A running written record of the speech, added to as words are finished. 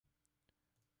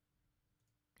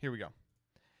Here we go.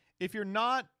 If you're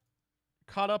not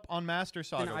caught up on Master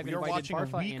Saga, I've we are invited watching a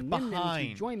Barfa week and MemEmes to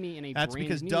behind. join me in a That's brand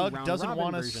because new Doug round doesn't robin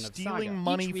want us version of stealing Saga.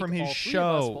 money Each from week, his all 3 of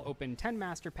us show. will open 10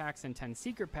 Master Packs and 10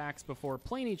 Secret Packs before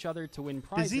playing each other to win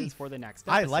prizes for the next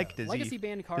episode. I like Dazif. Legacy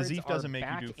band cards Dazif are doesn't make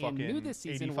back you do and new fucking this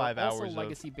season. 85 We're also hours of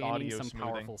legacy banning audio some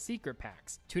smoothing. powerful Secret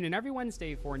Packs. Tune in every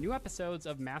Wednesday for new episodes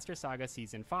of Master Saga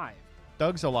Season 5.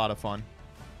 Doug's a lot of fun.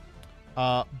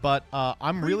 But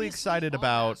I'm really excited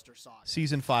about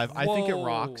Season 5. I think it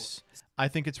rocks. I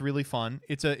think it's really fun.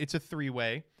 It's a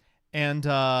 3-way. And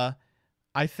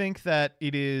I think that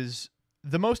it is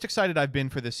the most excited I've been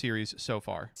for this series so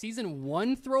far. Season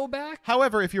 1 throwback?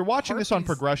 However, if you're watching this on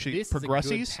Harpies,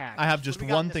 Progressies, I have just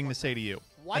one thing to say to you.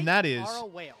 And that is...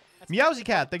 Meowsy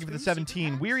Cat, thank you for the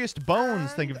 17. Weariest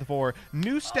Bones, thank you for the 4.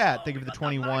 New Stat, thank you for the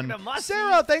 21.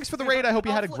 Sarah, thanks for the raid. I hope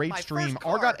you had a great stream.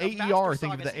 Argot AER,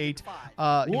 thank you for the 8.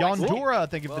 Yondora,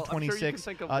 thank you for the 26.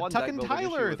 Tuck and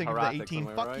Tyler, thank you for the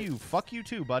 18. Fuck you. Fuck you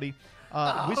too, buddy.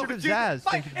 Wizard of Zaz,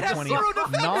 thank you for the 20.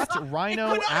 Not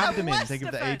Rhino Abdomen, thank you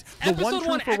for the 8. The One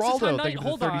True Feraldo, thank you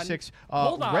for the 36.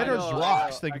 Redder's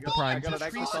Rocks, thank you for the Prime.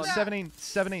 Patrice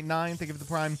 789, thank you for the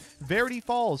Prime. Verity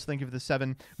Falls, thank you for the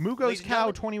 7. Mugo's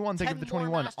Cow 21, thank you for the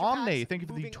 21. Omne, thank you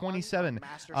for the 27.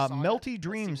 Melty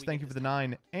Dreams, thank you for the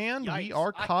 9. And we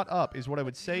are caught up, is what I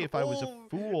would say if I was a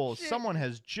fool. Someone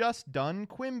has just done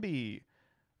Quimby.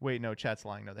 Wait, no, chat's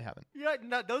lying. No, they haven't. Yeah,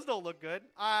 no, those don't look good.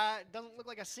 Doesn't look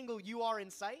like a single UR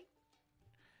in sight.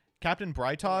 Captain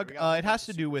Brytog, it has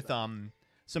to do with some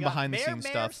behind-the-scenes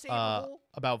stuff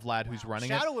about Vlad, who's running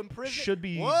it. Should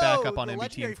be back up on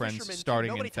MBT and Friends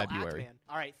starting in February.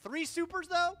 All right, 3 supers,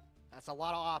 though? That's a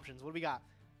lot of options. What do we got?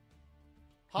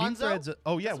 Hanzo? Threads,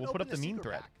 oh, yeah, we'll put up the meme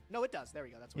thread. Pack. No, it does. There we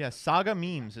go. That's what yeah, Saga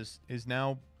Memes is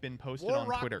now been posted on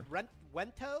Twitter.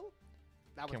 Wento?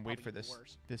 Can't wait for this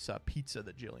pizza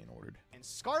that Jillian ordered. And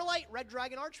Scarlight Red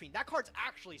Dragon Archfiend. That card's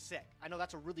actually sick. I know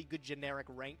that's a really good generic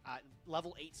rank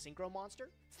level 8 synchro monster.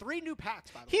 3 new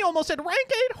packs, by the way. He almost said rank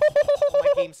 8. Oh,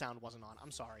 my game sound wasn't on. I'm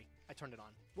sorry. I turned it on.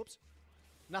 Whoops.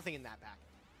 Nothing in that pack.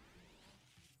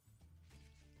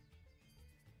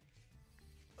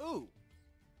 Ooh.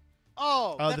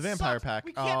 Oh, the vampire sucks. pack.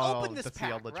 We can't open this that's pack,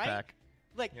 the Eldritch right? pack.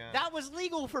 Like, that was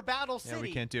legal for Battle City. Yeah,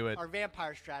 we can't do it. Our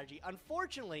vampire strategy.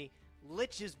 Unfortunately,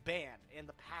 Lich is banned, and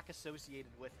the pack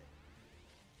associated with it.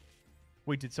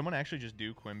 Wait, did someone actually just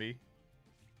do Quimby?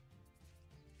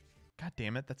 God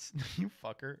damn it, that's you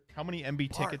fucker. How many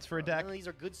MB tickets for a deck? These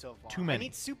are good so far. Too many. I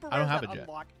need super I don't rares have that it yet.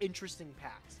 unlock interesting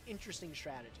packs, interesting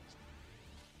strategies.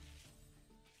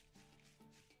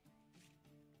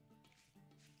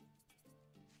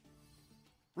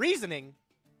 Reasoning.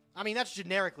 I mean, that's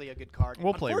generically a good card.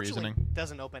 We'll play Reasoning.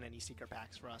 Doesn't open any secret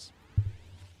packs for us.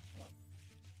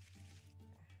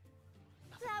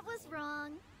 That was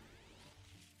wrong.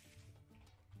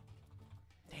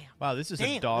 Damn. Wow, this is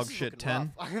a dog shit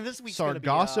 10. This week's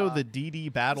Sargasso gonna be, the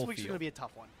DD Battlefield. This week's going to be a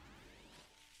tough one.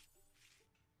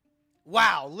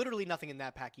 Wow, literally nothing in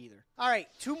that pack either. All right,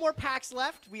 2 more packs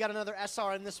left. We got another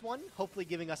SR in this one, hopefully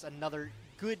giving us another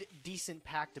good, decent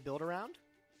pack to build around.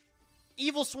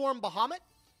 Evil Swarm Bahamut.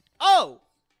 Oh!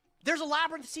 There's a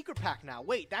Labyrinth secret pack now.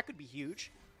 Wait, that could be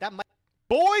huge. That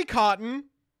Boycotting!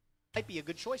 Might be a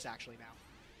good choice, actually, now.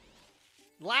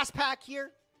 Last pack here.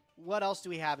 What else do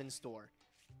we have in store?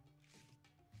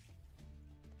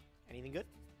 Anything good?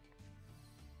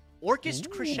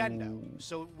 Orchist Crescendo.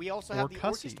 So we also have the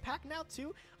Orchist pack now,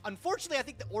 too. Unfortunately, I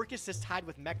think the Orchist is tied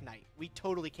with Mech Knight. We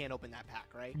totally can't open that pack,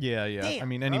 right? Yeah, yeah. Damn, I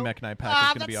mean, any bro. Mech Knight pack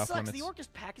is going to be off sucks. limits. The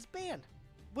Orchist pack is banned.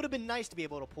 Would have been nice to be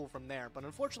able to pull from there, but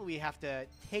unfortunately, we have to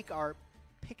take our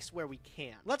picks where we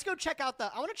can. Let's go check out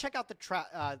I want to check out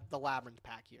the Labyrinth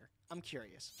pack here. I'm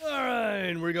curious. All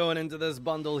right, we're going into this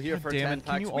bundle here for 10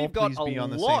 packs. We've got a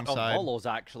lot of holos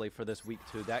actually for this week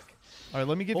 2 deck. All right,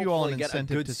 let me give you all an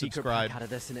incentive to subscribe. Out of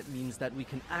this, and it means that we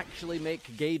can actually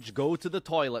make Gage go to the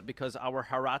toilet because our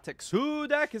Heretic Su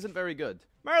deck isn't very good.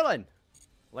 Merlin,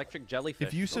 Electric Jellyfish.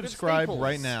 If you subscribe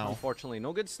right now, unfortunately,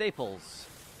 no good staples.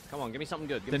 Come on, give me something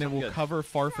good. Then it will cover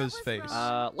Farfa's face.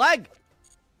 Leg.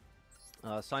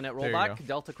 Signet Rollback,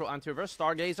 Delta Crow Anti-Reverse,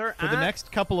 Stargazer. For the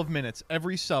next couple of minutes,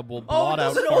 every sub will blot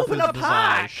out Farfa's open a visage.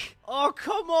 pack! Oh,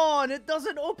 come on! It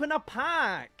doesn't open a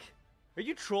pack! Are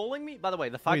you trolling me? By the way,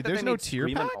 the fact that there's they no made tier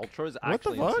Scream and pack? Ultra is What the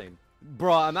actually fuck? insane.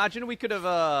 Bro, imagine we could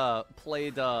have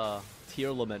played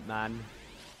Tier Limit, man.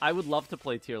 I would love to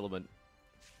play Tier Limit.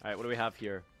 Alright, what do we have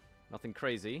here? Nothing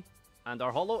crazy. And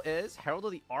our holo is Herald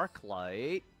of the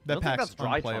Arclight. That I don't think pack's that's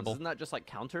Dry unplayable. Isn't that just like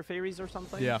counter fairies or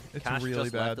something? Yeah, it's Cash really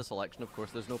just bad. left the selection, of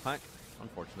course. There's no pack.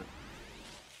 Unfortunate.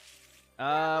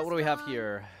 What do we have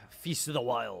here? Feast of the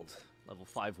Wild. Level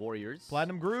 5 warriors.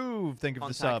 Platinum Groove, thank you for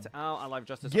the Contact sub. out. Alive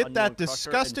Justice. Get Unknown that Crusher,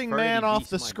 disgusting Infernity man off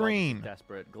Beast. the My God, screen. this is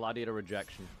desperate. Gladiator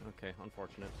rejection. Okay,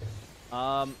 unfortunate.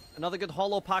 Another good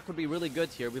holo pack would be really good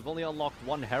here. We've only unlocked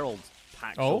one Herald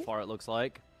pack so far, it looks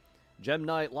like. Gem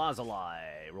Knight, Lazuli,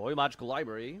 Royal Magical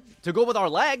Library. To go with our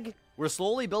leg, we're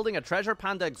slowly building a Treasure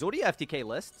Panda Exodia FTK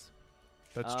list.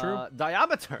 That's true.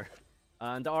 Diameter.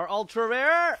 And our ultra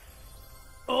rare.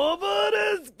 Oh, but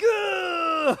it's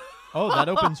good! Oh, that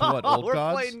opens what? Old We're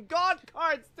Gods? playing God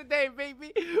cards today,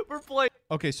 baby. We're playing.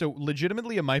 Okay, so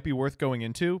legitimately it might be worth going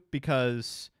into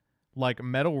because like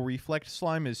Metal Reflect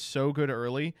Slime is so good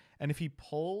early, and if he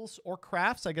pulls or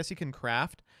crafts, I guess he can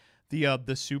craft the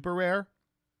super rare,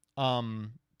 the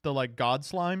like God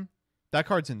Slime. That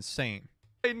card's insane.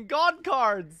 In God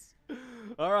cards.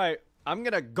 All right, I'm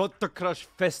gonna go to crush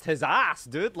fist his ass,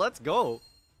 dude. Let's go.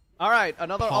 All right,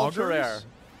 another ultra rare.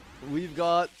 We've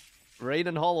got Rain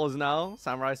and Hollows now.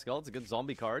 Samurai Skull. It's a good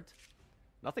zombie card.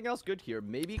 Nothing else good here.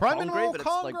 Maybe Congrave, but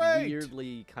it's like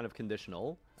weirdly kind of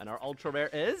conditional. And our ultra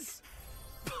rare is.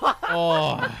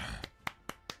 Oh.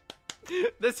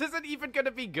 This isn't even gonna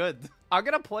be good. I'm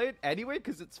gonna play it anyway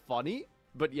because it's funny.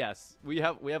 But yes, we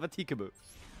have a Tikaboo.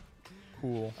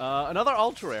 Cool. Another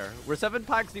ultra rare. We're 7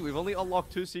 packs deep. We've only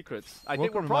unlocked 2 secrets. I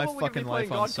think we're probably gonna be playing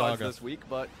God cards this week,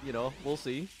 but you know, we'll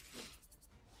see.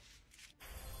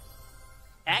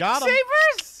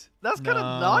 X-Sabers? That's kind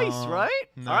of nice, right?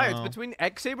 No. All right, it's between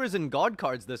X-Sabers and God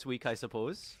cards this week, I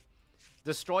suppose.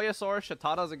 Destroyosaur,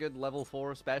 Shatada's a good level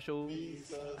 4 special,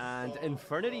 and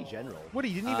Infernity General. What,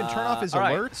 he didn't even turn off his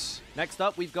right. alerts? Next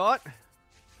up, we've got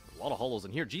a lot of holos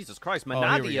in here. Jesus Christ. Oh,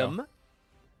 here we go. Manadium.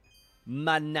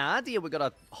 Manadia, we got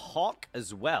a Hawk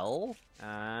as well.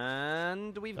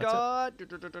 And we've got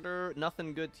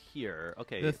nothing good here.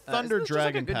 Okay. The Thunder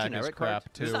Dragon like pack is crap,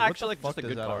 card? too. This is What actually the like just a fuck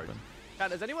good does that card. open?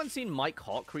 God, has anyone seen Mike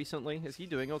Hawk recently? Is he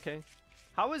doing okay?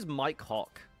 How is Mike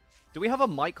Hawk? Do we have a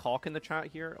Mike Hawk in the chat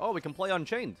here? Oh, we can play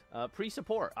Unchained.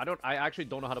 Pre-support. I actually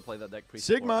don't know how to play that deck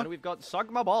pre-support. Sigma. And we've got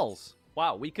Sugma Balls.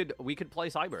 Wow, we could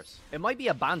play Cybers. It might be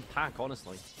a banned pack,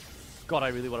 honestly. God, I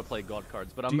really want to play God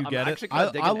cards, but I'm actually kind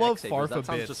of digging I love X-Sabers. Farfa That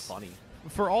sounds bits. just funny.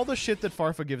 For all the shit that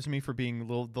Farfa gives me for being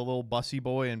the little bussy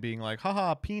boy and being like,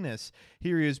 haha, penis,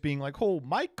 here he is being like, oh,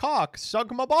 my cock,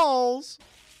 suck my balls.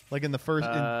 Like in the first,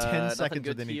 in 10 seconds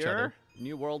within each other.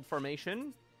 New World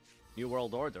Formation. New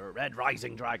World Order. Red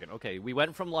Rising Dragon. Okay, we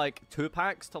went from like 2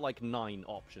 packs to like 9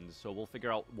 options, so we'll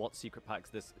figure out what secret packs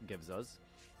this gives us.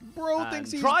 Bro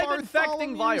thinks he's Tribe Bartholomew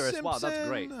Infecting Virus. Simpson. Wow, that's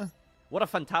great. What a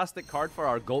fantastic card for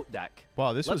our GOAT deck.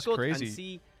 Wow, this Let's was go crazy. And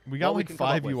see we got what like can come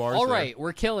up 5 with. URs All there. right,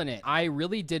 we're killing it. I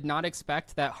really did not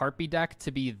expect that Harpy deck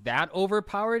to be that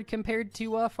overpowered compared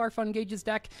to Farfun Gage's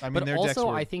deck. I mean, but their decks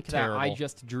also, were I think terrible. that I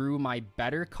just drew my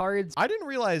better cards. I didn't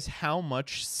realize how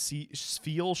much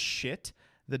feel shit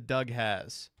that Doug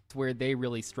has. Where they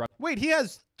really struggle. Wait, he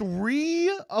has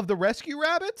 3 of the rescue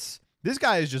rabbits? This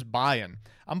guy is just buying.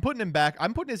 I'm putting him back.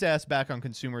 I'm putting his ass back on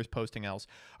consumers posting else.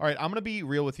 All right, I'm going to be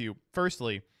real with you.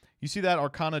 Firstly, you see that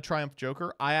Arcana Triumph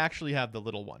Joker? I actually have the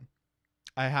little one.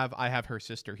 I have her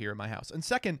sister here in my house. And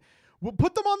second, we'll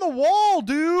put them on the wall,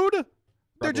 dude.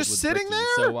 They're just sitting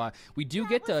there. So we do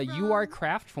get UR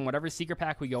Craft from whatever secret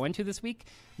pack we go into this week.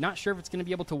 Not sure if it's going to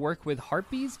be able to work with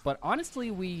Harpies, but honestly,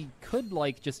 we could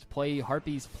like just play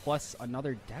Harpies plus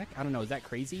another deck. I don't know. Is that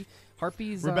crazy?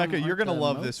 Harpies. Rebecca, you're gonna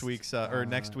love most? this week's or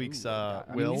next week's I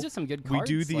mean, Will. these are some good We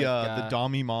cards. do the like, the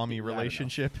Dommy Mommy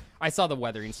relationship. I saw the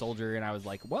Weathering Soldier and I was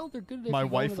like, well, they're good. If My you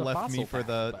go wife into the left me fossil for pack,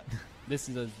 the but this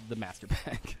is the master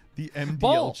pack. The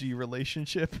MDLG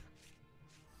relationship.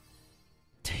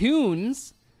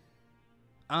 Tunes.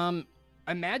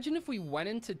 Imagine if we went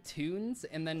into Tunes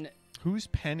and then Who's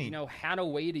Penny? you know had a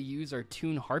way to use our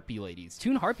Toon Harpy ladies.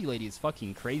 Toon Harpy lady is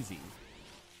fucking crazy.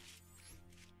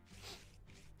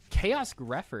 Chaos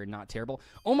Greffer, not terrible.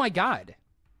 Oh my god.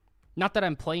 Not that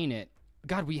I'm playing it.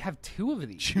 God, we have 2 of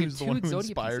these. She We have was the 2 one who Exodia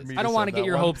inspired pieces. me I to don't want to send get that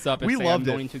your one. hopes up and We say loved I'm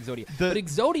it. going to Exodia. The- But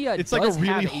Exodia it's does like a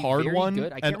really have hard very one,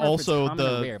 good, I and can't remember if it's also common or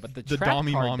the- rare, but the the trap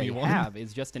Dommy card Mommy they one. have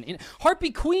is just an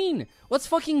Harpy Queen. Let's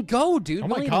fucking go, dude. Oh we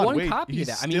my only God, have 1 wait, copy he's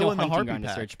of that. I mean, still no in the hunting Harpy ground to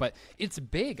pack. search, but it's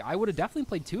big. I would have definitely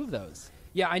played 2 of those.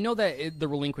 Yeah, I know that the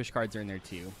relinquish cards are in there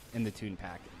too in the Toon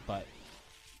pack, but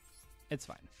it's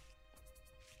fine.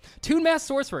 Toon Mass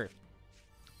Sorcerer.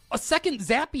 A second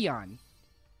Zappion.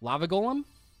 Lava Golem.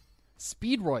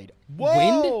 Speedroid.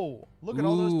 Wind. Whoa! Look at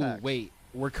all those Ooh, packs. wait.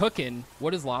 We're cooking.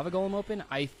 What does Lava Golem open?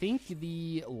 I think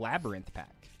the Labyrinth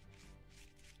pack.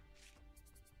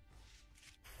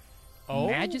 Oh,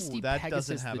 Majesty that Pegasus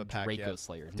doesn't have the a pack Draco yet.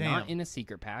 Slayer. Damn. Not in a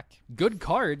secret pack. Good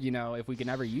card, you know, if we can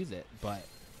ever use it, but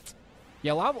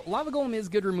Yeah, Lava Golem is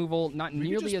good removal, not We could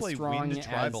nearly just as play strong Wind as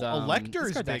Tribal. Elector's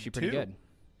this card's big, actually pretty too. good.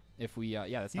 If we, yeah,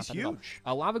 that's He's not bad at all. huge.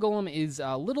 Lava Golem is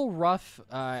a little rough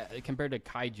compared to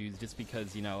Kaiju's, just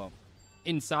because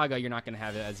in Saga you're not going to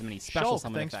have as many special Shulk,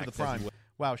 summon thanks effects. for the as you prime. would.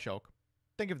 Wow, Shulk.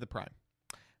 Thank you for the prime.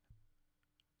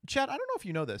 Chad, I don't know if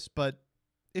you know this, but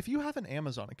if you have an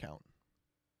Amazon account,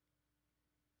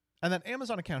 and that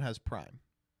Amazon account has Prime,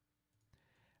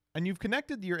 and you've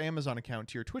connected your Amazon account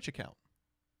to your Twitch account,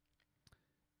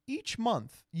 each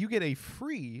month you get a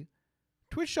free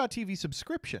Twitch.tv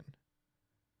subscription.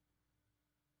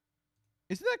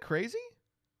 Isn't that crazy?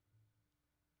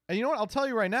 And you know what? I'll tell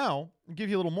you right now, give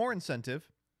you a little more incentive.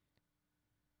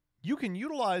 You can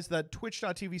utilize that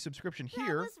Twitch.tv subscription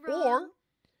here, or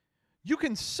you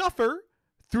can suffer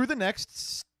through the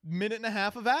next minute and a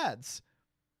half of ads.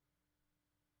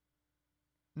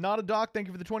 Not a doc, thank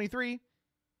you for the 23.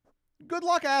 Good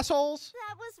luck, assholes.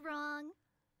 That was wrong.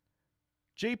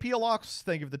 JP Alox,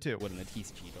 thank you for the 2. Wouldn't a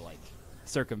TCG to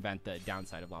circumvent the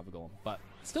downside of Lava Golem, but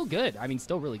still good. I mean,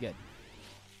 still really good.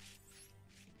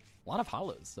 A lot of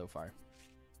hollows so far.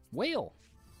 Whale.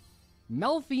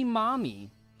 Melfi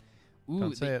Mommy. Ooh,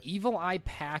 Don't say the it. Evil Eye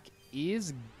pack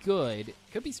is good.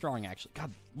 Could be strong, actually.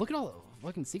 God, look at all the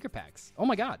fucking secret packs. Oh,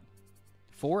 my God.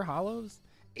 4 hollows.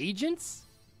 Agents?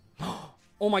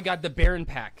 Oh, my God, the Baron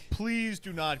pack. Please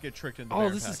do not get tricked into the Oh,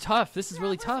 Baron this pack. is tough. This is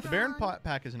really tough. The Baron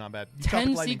pack is not bad. 10 Tropic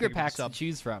Lightning, secret thank you for the packs to sub.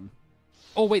 choose from.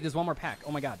 Oh, wait, there's one more pack.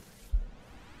 Oh, my God.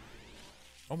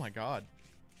 Oh my god.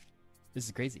 This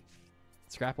is crazy.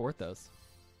 Scrap Orthos.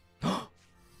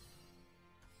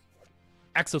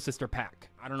 Exo Sister pack.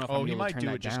 I don't know if I'm Oh, he able to might turn do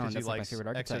that it just down. because he That's like my likes favorite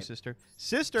archetype. Exo Sister.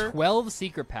 Sister! 12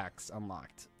 secret packs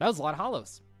unlocked. That was a lot of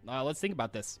hollows. Let's think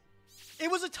about this. It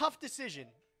was a tough decision,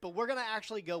 but we're going to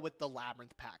actually go with the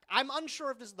Labyrinth pack. I'm unsure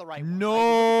if this is the right one.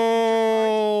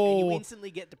 No! And you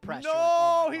instantly get depressed. You're like,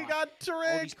 No, oh my he God. got All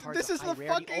these tricked. cards This are is high the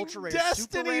rarity, fucking ultra rares, super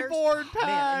Destiny rares. board pack.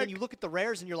 Man, and then you look at the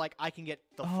rares and you're like, I can get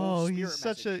the full Oh, spirit he's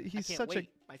such message. a he's I can't such wait.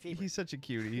 a My favorite. he's such a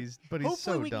cutie. But he's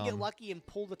Hopefully so we dumb. can get lucky and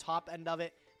pull the top end of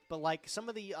it. But like some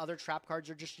of the other trap cards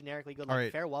are just generically good. All Like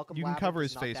right, Fair Welcome. you can Labyrinth cover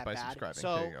is his not face that by bad. subscribing.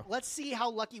 So There you go. let's see how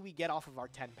lucky we get off of our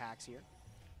 10 packs here.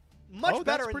 Much Oh,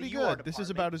 better that's in pretty the UR good. This is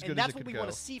department, about as good and as that's it what could we want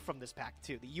go. to see from this pack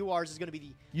too. The URs is going to be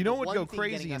the You know the what one go thing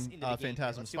crazy getting us in into the game here.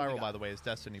 Phantasm Let's see what we Spiral, got. by the way, is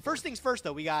Destiny. First things first,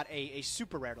 though, we got a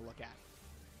super rare to look at.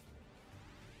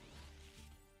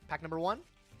 Pack number 1.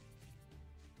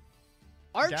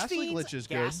 Ghastly Archfiend's Glitch is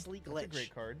good. Ghastly That's Glitch. a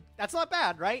great card. That's not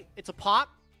bad, right? It's a pop.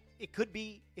 It could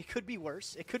be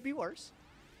worse. It could be worse.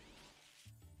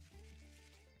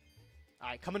 All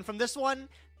right, coming from this one,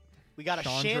 we got a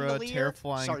Chandra, Chandelier.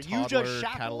 Terrifying Saryuja Toddler,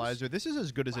 Shackles. Catalyzer. This is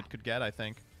as good as Wow. it could get, I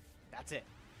think. That's it.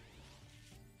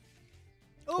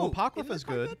 Oh, Ooh, Apocrypha isn't is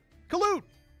this card good. Kaloot!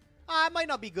 It might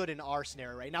not be good in our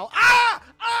scenario right now.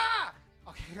 Ah!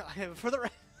 Okay, for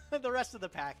the rest of the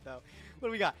pack, though. What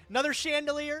do we got? Another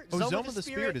Chandelier. Oh, Zoma the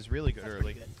Spirit is really good That's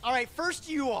early. pretty good. All right, first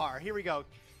UR. Here we go.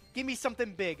 Give me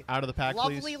something big. Out of the pack,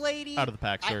 Lovely please. lady. Out of the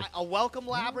pack, sir. A welcome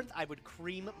Labyrinth. I would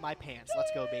cream my pants.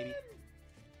 Let's go, baby.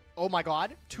 Oh, my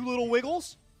God. 2 little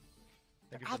wiggles.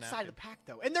 They're Thank you for the outside of napkin. the pack,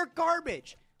 though. And they're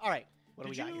garbage. All right. What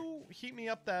do Did we got here? you heat me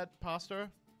up that pasta?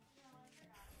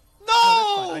 No!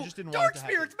 that's fine. I just didn't want Dark it to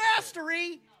happen. Spirit's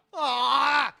Mastery!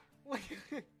 Ah!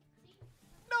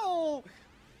 No!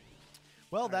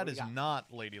 Well, right, that what do is we got?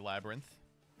 not Lady Labyrinth.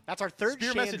 That's our third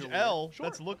Spear Message Chandelier. L.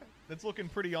 Sure. That's looking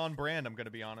pretty on brand, I'm going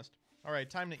to be honest. All right,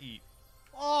 time to eat.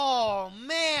 Oh,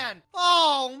 man.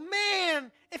 Oh,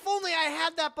 man. If only I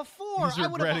had that before. He's I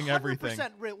would have regretting 100%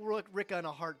 everything. Rika in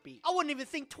a heartbeat. I wouldn't even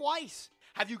think twice.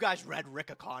 Have you guys read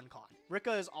Rika Con?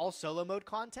 Rika is all solo mode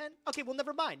content? Okay, well,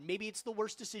 never mind. Maybe it's the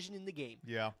worst decision in the game.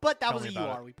 Yeah. But that tell was me a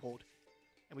about UR it. we pulled.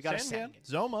 And we got a Sangan, Sangan.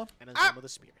 Zoma. And then some of the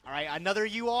Spirit. All right, another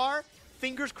UR.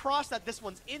 Fingers crossed that this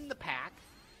one's in the pack.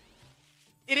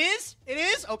 It is? It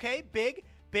is? Okay, big.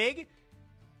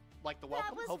 Like the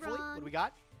welcome, was hopefully. wrong. What do we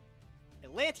got?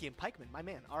 Atlantean Pikeman, my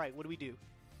man. All right, what do we do?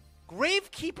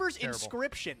 Gravekeeper's Terrible.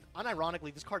 Inscription.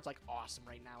 Unironically, this card's like awesome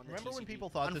right now in the Remember when TCG. people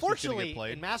thought this was gonna get Unfortunately,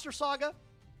 played? in Master Saga,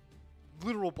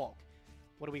 literal bulk.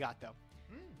 What do we got, though?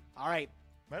 All right,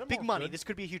 Metamorph's big money. good. This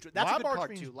could be a huge... That's Lab a good card,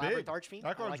 Archfiend's too. Labyrinth big. Archfiend. That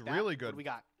I card's like really What good. do we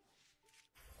got?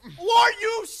 Are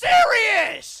you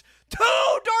serious? 2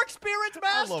 Dark Spirits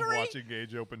I love Mastery? watching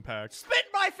Gage open packs. Spit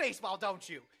in my face, well, don't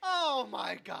you? Oh,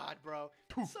 my God, bro.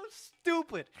 So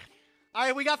stupid. All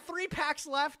right, we got 3 packs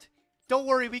left. Don't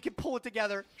worry, we can pull it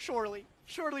together. Surely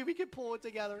we can pull it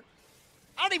together.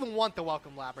 I don't even want the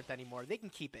Welcome Labyrinth anymore. They can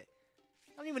keep it.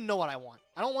 I don't even know what I want.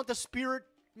 I don't want the Spirit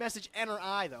Message N or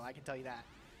I, though. I can tell you that.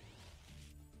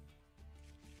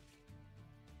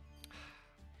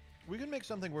 We can make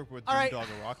something work with All right, Dog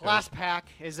or Rock. last pack.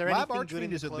 Is there Lab anything good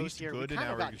in Archfiend the is at close least here? good We in kind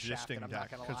of our got existing shafted, I'm not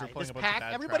deck gonna because we're lie. playing This a bunch of pack,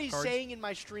 bad everybody's trap cards. saying in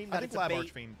my stream I that think it's a Lab bait.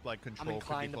 Archfiend like I'm control could be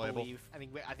inclined to playable. believe.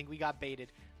 I think we got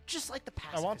baited, just like the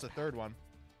past. I want the third one.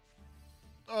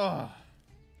 Ugh.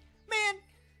 Man,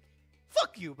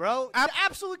 fuck you, bro. The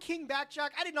Absolute King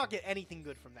Backjack, I did not get anything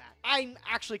good from that. I'm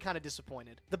actually kind of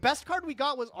disappointed. The best card we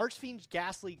got was Archfiend's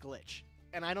Ghastly Glitch,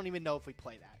 and I don't even know if we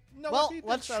play that. No, well, if he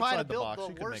let's thinks try to outside the build box, the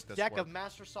you can worst make this deck work. of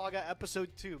Master Saga Episode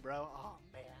 2, bro. Oh,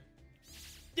 man.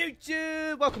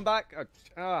 YouTube, welcome back.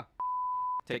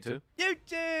 Take two.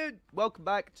 YouTube, welcome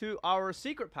back to our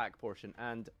secret pack portion,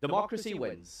 and democracy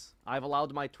wins. I've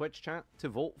allowed my Twitch chat to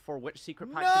vote for which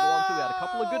secret pack to go on to. We had a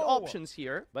couple of good options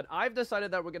here, but I've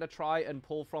decided that we're going to try and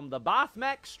pull from the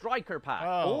Bathmech Striker pack.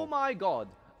 Oh my god.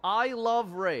 I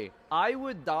love Ray. I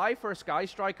would die for Sky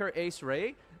Striker Ace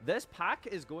Ray. This pack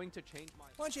is going to change my...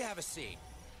 Why don't you have a seat?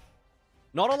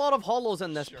 Not a lot of holos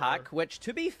in this pack, which,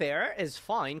 to be fair, is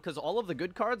fine, because all of the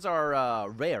good cards are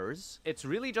rares. It's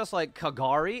really just like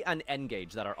Kagari and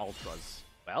Engage that are ultras.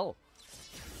 Well,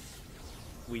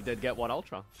 we did get one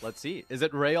ultra. Let's see. Is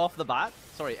it Ray off the bat?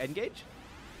 Sorry, Engage?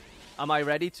 Am I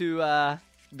ready to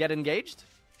get engaged?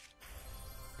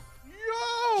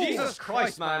 Yo! Jesus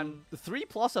Christ, man. The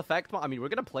 3+ effect. I mean, we're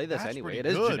going to play this That's anyway. pretty It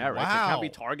is good. generic. It Wow. can't be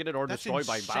targeted or That's destroyed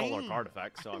by battle or insane. card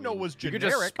effects. So, I didn't know it was you could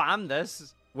just generic. spam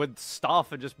this with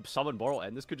stuff and just summon Boral,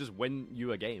 and this could just win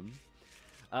you a game.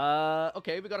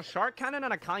 Okay, we got a Shark Cannon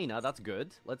and a Kaina. That's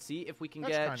good. Let's see if we can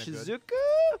That's get kinda good.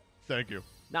 Shizuku. Thank you.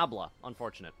 Nabla,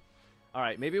 unfortunate. All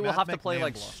right, maybe we'll have to Mathmech play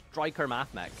like Nambla. Striker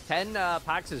Mathmech. 10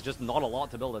 packs is just not a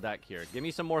lot to build a deck here. Give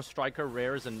me some more Striker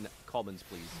rares and commons,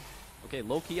 please. Okay,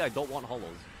 low-key, I don't want holos.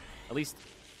 At least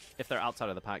if they're outside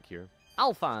of the pack here.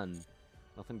 Alphan.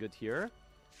 Nothing good here.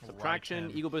 Subtraction,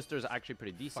 Right, Ego Booster is actually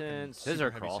pretty decent. super Scissor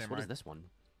heavy Cross, what samurai. is this one?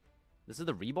 This is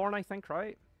the Reborn, I think,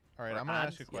 right? All right, Or I'm going to ask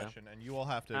ads, you a yeah. question, and you will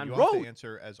have to, And you have roll. to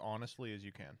answer as honestly as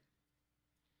you can.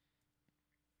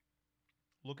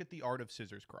 Look at the art of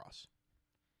Scissors Cross.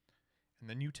 And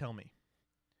then you tell me,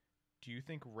 do you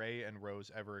think Ray and Rose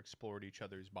ever explored each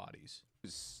other's bodies?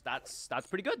 That's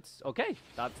pretty good. Okay,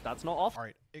 that's not off. All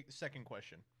right, second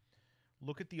question.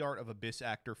 Look at the art of Abyss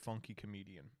actor Funky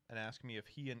Comedian and ask me if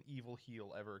he and Evil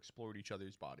Heel ever explored each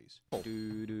other's bodies.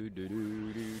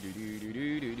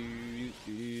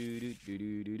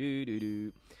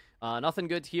 Nothing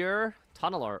good here.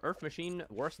 Tunneler, Earth Machine,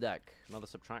 worst deck. Another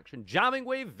subtraction. Jamming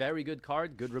Wave, very good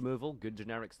card. Good removal. Good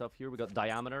generic stuff here. We got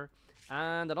Diameter.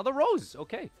 And another Rose.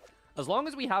 Okay. As long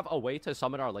as we have a way to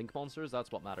summon our Link monsters,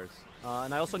 that's what matters.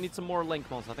 And I also need some more Link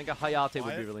monsters. I think a Hayate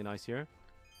would be really nice here.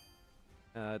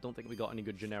 I don't think we got any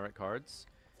good generic cards.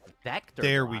 Vector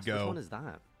There we Blast. go. Which one is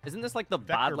that? Isn't this like the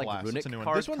Vector bad like Blast, runic it's a new one.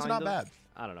 card? This one's kind not of? bad.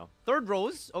 I don't know. Third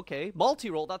Rose, okay.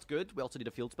 Multi-roll, that's good. We also need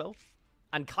a field spell.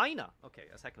 And Kaina. Okay,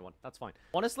 a second one. That's fine.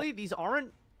 Honestly, these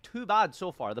aren't too bad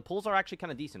so far. The pulls are actually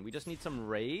kind of decent. We just need some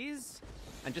Rays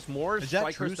and just more Is that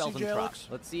striker true, spells and CJ traps. Alex?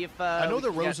 Let's see if I know we the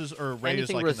can get Roses or Ray is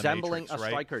anything like in the resembling Matrix, a right?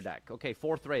 striker deck. Okay,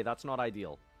 fourth Ray. That's not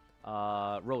ideal.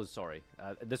 Rose, sorry.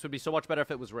 This would be so much better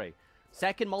if it was Ray.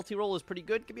 Second multi-roll is pretty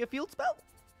good. Give me a field spell.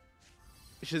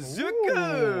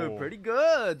 Shizuku! Ooh. Pretty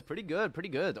good, pretty good, pretty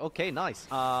good. Okay, nice.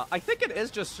 I think it is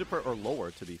just super or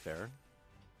lower, to be fair.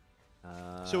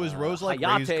 So is Rose like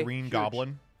Hayate, Ray's Green huge.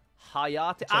 Goblin?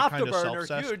 Hayate, It's like kinda Afterburner,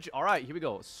 self-cessed. huge. All right, here we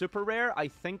go. Super rare, I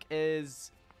think,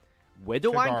 is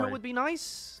Widow Anchor Kagari. would be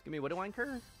nice. Give me Widow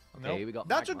Anchor. Okay, Nope. we got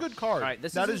That's a Magma. good card. All right,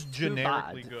 this That isn't is too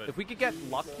generically bad. good. If we could get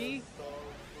lucky,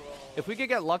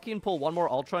 and pull one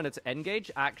more Ultra and it's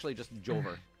Engage, actually just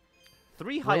Jover.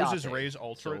 3 Hayate. Rose is Ray's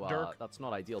Ultra so, Dirk? that's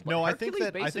not ideal. But No, I think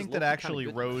Hercules that- I base think is that looking actually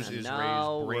kinda good. Rose And is Ray's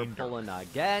now Brain we're Dirk. pulling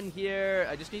again here.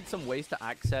 I just need some ways to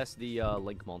access the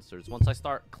Link monsters. Once I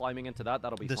start climbing into that,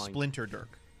 that'll be The fine. Splinter Dirk.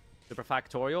 Super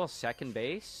Factorial, second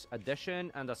base,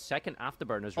 addition, and a second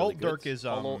Afterburner is really Alt good. Dirk is,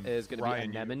 Solo is going to be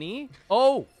Ryan Yu. Anemone.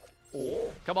 Oh!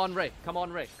 Come on, Ray. Come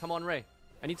on, Ray. Come on, Ray.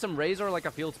 I need some Rays or like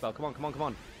a field spell. Come on, come on, come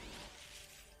on.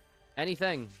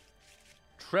 Anything.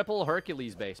 Triple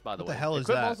Hercules base, by the way. What the hell is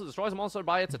Equip that? monster destroys a monster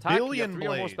by its attack. Billion you have 3 or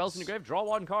more Blades. spells in your grave. Draw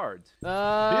 1 card.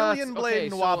 Billion Blade okay,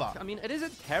 so, Nwaba. I mean, it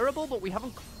isn't terrible, but we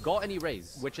haven't got any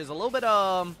Rays, which is a little bit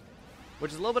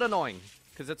annoying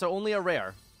because it's only a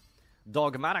rare.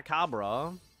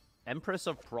 Dogmaticabra, Empress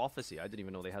of Prophecy. I didn't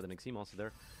even know they had an XE monster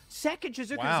there. Second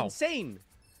Shizuku Wow. is insane.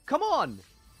 Come on.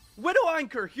 Widow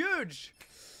Anchor, huge.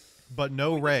 But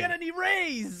no We Ray. didn't get any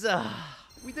Rays.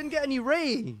 We didn't get any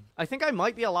Ray. I think I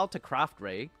might be allowed to craft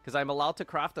Ray because I'm allowed to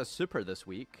craft a super this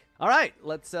week. All right,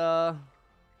 let's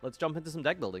jump into some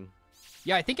deck building.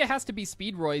 Yeah, I think it has to be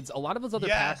Speedroids. A lot of those other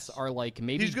packs are like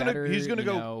maybe he's gonna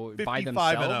go by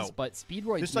 55 themselves, and but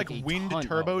Speedroids this make like a wind ton,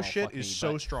 turbo shit is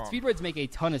so strong. Speedroids make a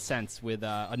ton of sense with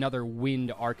another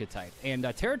wind archetype, and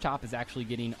Terratop is actually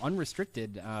getting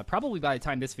unrestricted probably by the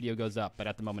time this video goes up, but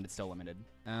at the moment it's still limited.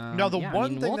 Now the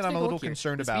one thing that I'm a little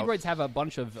concerned about Speedroids have a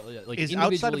bunch of like is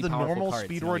outside of the normal cards.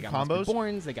 Speedroid combos.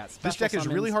 Borns, they got This deck is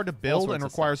really hard to build and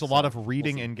requires a lot of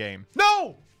reading in game.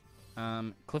 No.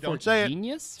 Clifford Don't say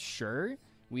Genius, sure.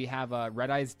 We have Red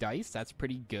Eyes Dice. That's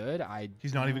pretty good.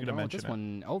 He's not even going to mention this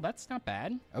one. Oh, that's not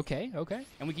bad. Okay.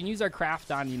 And we can use our craft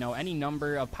on, any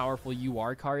number of powerful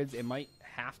UR cards. It might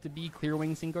have to be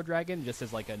Clearwing Synchro Dragon, just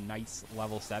as like a nice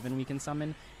level 7 we can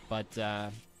summon. But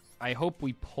I hope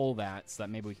we pull that so that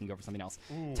maybe we can go for something else.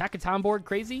 Takaton board,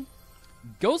 crazy.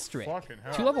 Ghost Ray.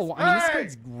 2 level 1. I mean, this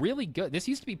card's really good. This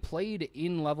used to be played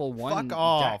in level 1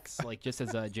 decks, like just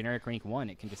as a generic rank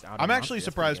 1. It can just out. I'm actually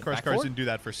surprised Crush Cards didn't do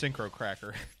that for Synchro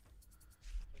Cracker.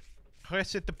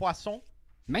 Recette de Poisson.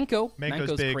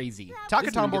 Menko's big. crazy.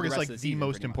 Takaton is like the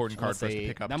most important card for us to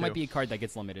pick up. That might be a card that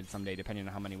gets limited someday, depending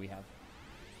on how many we have.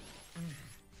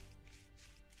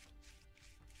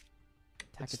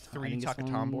 It's 3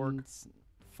 Takaton.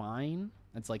 Fine.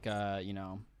 It's like a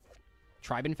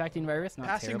Tribe Infecting Virus, not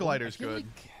Passing terrible. Glider's good. Like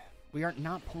we are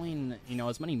not pulling,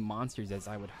 as many monsters as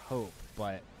I would hope,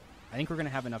 but I think we're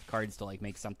gonna have enough cards to like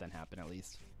make something happen at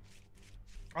least.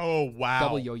 Oh wow!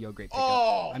 Double Yo-Yo, great pickup.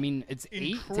 Oh, I mean, it's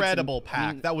incredible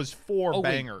pack. That was 4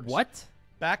 bangers. Wait, what?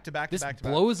 Back to back to this back to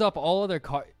back. blows up all other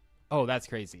cards. Oh, that's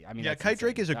crazy. I mean, yeah, Kite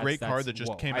Drake is a great card that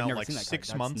just came out like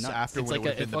 6 months after it's when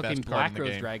like it would have been the best card in the game. Black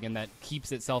Rose Dragon that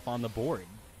keeps itself on the board.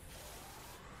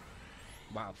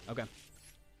 Wow. Okay.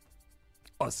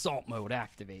 Assault mode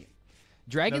activate.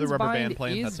 Dragon's Bind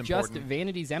is just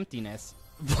Vanity's Emptiness.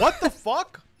 What the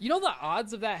fuck? The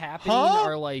odds of that happening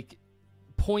are like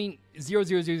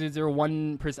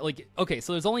 0.00001%. Like, okay,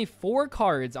 so there's only 4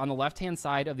 cards on the left-hand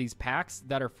side of these packs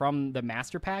that are from the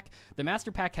Master Pack. The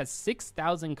Master Pack has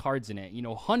 6,000 cards in it,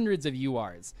 hundreds of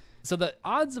URs. So the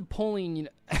odds of pulling,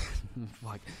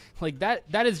 fuck, like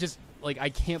that is just, like, I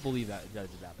can't believe that.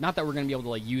 Not that we're going to be able to,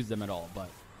 like, use them at all, but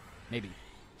maybe.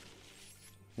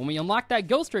 When we unlock that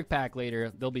Ghost Trick pack later,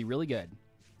 they'll be really good.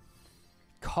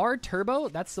 Car Turbo,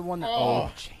 that's the one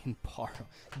that... Chain Borrow.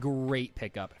 Great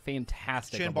pickup.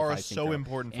 Fantastic. Chain Borrow is so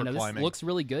important for climbing. This looks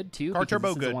really good, too. Car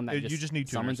Turbo, good. The one that you just need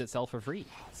summons itself for free.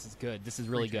 This is good. This is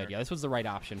really good. Yeah, this was the right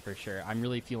option for sure. I'm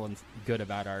really feeling good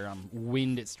about our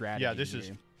wind strategy. Yeah, this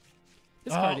is...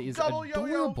 This card is adorable.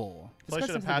 Yo-yo. This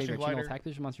card's a passing glider. Attack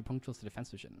vision, monster punctuals to defense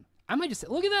vision. I might just...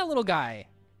 Look at that little guy.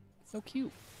 So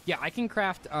cute. Yeah, I can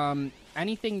craft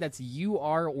anything that's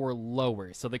UR or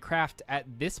lower. So the craft at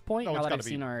this point, now that I've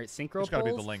seen our synchro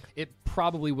pulls, it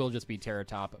probably will just be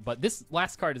Terratop. But this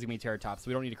last card is going to be Terratop, so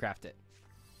we don't need to craft it.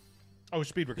 Oh,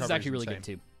 Speed Recovery. This is actually really good,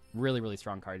 too. Really, really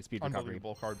strong card. Speed Recovery.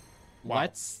 Unbelievable card. Wow.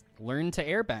 Let's learn to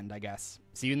airbend, I guess.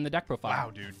 See you in the deck profile. Wow,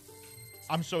 dude.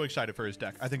 I'm so excited for his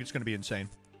deck. I think it's going to be insane.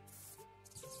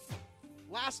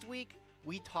 Last week,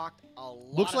 we talked a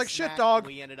lot Looks like smack, shit, dog.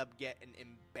 We ended up getting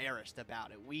embarrassed about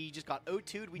it. We just got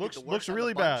O2'd. We looks did the worst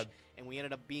really bunch, bad. And we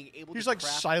ended up being able He's to like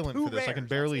craft silent 2 for this. I can rares.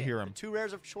 barely hear him. The 2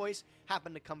 rares of choice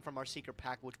happened to come from our secret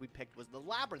pack, which we picked was the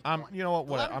Labyrinth one. You know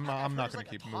what? The I'm not going to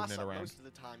like keep moving it around. Most of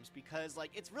the times because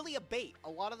like it's really a bait. A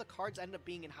lot of the cards end up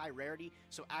being in high rarity,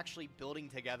 so actually building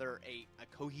together a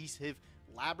cohesive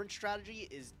Labyrinth strategy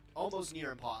is almost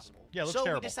near impossible. Yeah, it looks so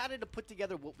terrible. we decided to put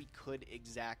together what we could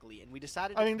exactly, and we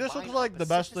decided. I mean, this looks like the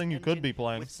best thing you could be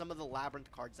playing with some of the Labyrinth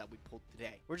cards that we pulled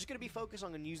today. We're just going to be focused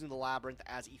on using the Labyrinth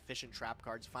as efficient trap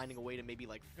cards, finding a way to maybe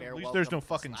like farewell. At least there's no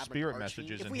fucking spirit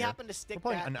messages in here. If we happen to stick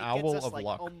that, an it owl gets us of like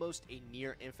luck. almost a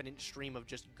near infinite stream of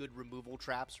just good removal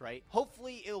traps, right?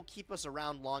 Hopefully, it'll keep us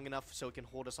around long enough so it can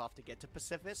hold us off to get to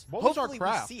Pacifist. What was our Hopefully,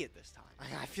 craft? we see it this time.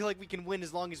 I feel like we can win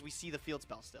as long as we see the field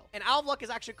spell still. And Owl of Luck is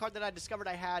actually a card that I discovered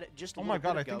I had just a Oh my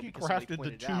god, I think he crafted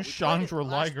the 2 Chandra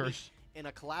Ligers. In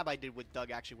a collab I did with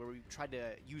Doug, actually, where we tried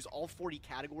to use all 40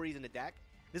 categories in a deck.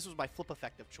 This was my flip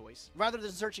effect of choice. Rather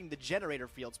than searching the generator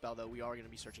field spell, though, we are going to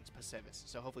be searching Pacifist,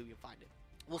 so hopefully we can find it.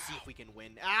 We'll see if we can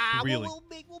win. Really?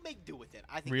 We'll make do with it.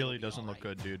 I think really doesn't look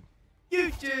good, dude.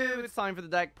 YouTube, it's time for the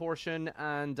deck portion,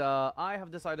 and I have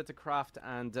decided to craft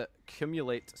and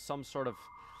accumulate some sort of...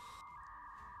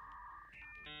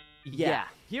 Yeah,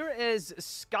 here is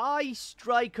Sky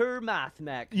Striker Math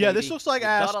Mech. Yeah, this looks like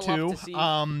ass too.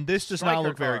 This does not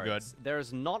look very good.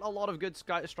 There's not a lot of good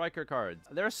Striker cards.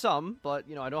 There are some, but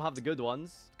I don't have the good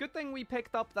ones. Good thing we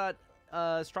picked up that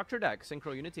structure deck,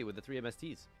 Synchro Unity, with the 3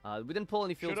 MSTs. We didn't pull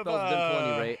any field spells, we didn't pull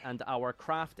any Ray, and our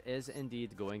craft is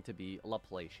indeed going to be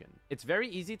Laplation. It's very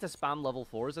easy to spam level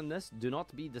 4s in this, do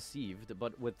not be deceived,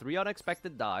 but with 3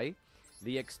 unexpected die,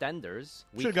 the extenders,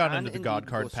 we should have gotten can into the God indeed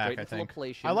card go pack, straight I into think.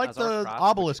 Laplation I like as our the craft,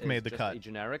 obelisk which made is the just cut. a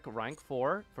generic rank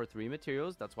 4 for 3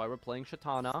 materials. That's why we're playing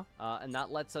Shatana, and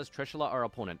that lets us Trishula our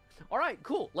opponent. All right,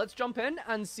 cool. Let's jump in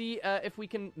and see if we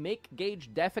can make Gage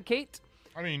defecate.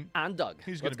 I mean, And Doug.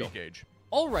 he's going to be Gage.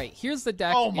 All right, here's the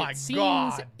deck. Oh my it seems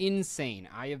God. insane.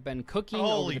 I have been cooking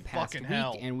Holy over the past fucking week,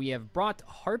 hell. and we have brought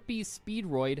Harpy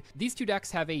Speedroid. These two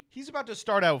decks have a He's about to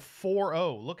start out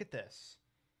 4-0. Look at this.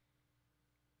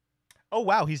 Oh,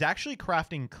 wow. He's actually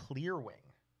crafting Clearwing.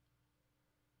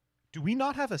 Do we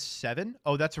not have a 7?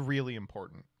 Oh, that's really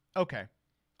important. Okay.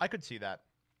 I could see that.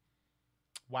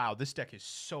 Wow, this deck is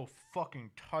so fucking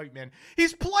tight, man.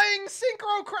 He's playing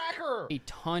Synchro Cracker!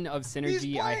 ton of He's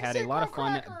synergy. I playing had a lot of Synchro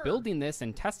fun Cracker! building this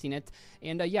and testing it.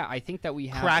 And yeah, I think that we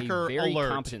have Cracker a very alert.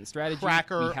 competent strategy.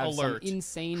 Cracker we have alert. some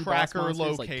insane Cracker boss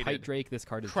monsters located. like Tight Drake. This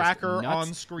card is Cracker just nuts.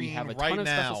 on screen We have a right ton of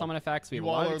special now. summon effects. We have You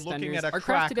a lot all of are looking extenders. at a Our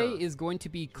craft today cracker is going to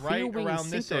be right Clearwing around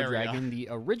this Synchro area. Dragon, the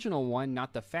original one,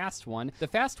 not the fast one. The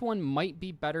fast one might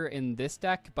be better in this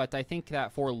deck, but I think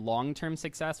that for long-term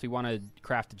success, we want to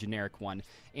craft a generic one.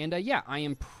 And yeah, I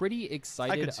am pretty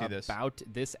excited see this. about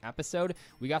this episode.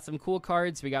 We got some cool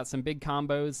cards, we got some big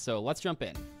combos, so let's jump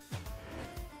in.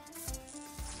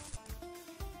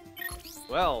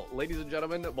 Well, ladies and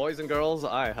gentlemen, boys and girls,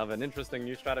 I have an interesting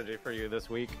new strategy for you this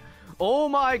week. Oh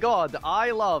my god,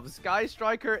 I love Sky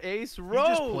Striker Ace He Rose,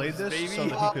 just played this baby. so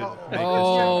that he could make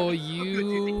Oh, this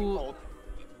you...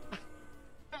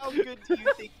 How good do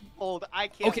you think you pulled? I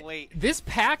can't Okay, wait. this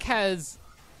pack has,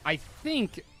 I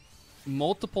think,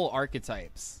 multiple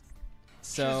archetypes.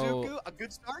 So Shizuku, a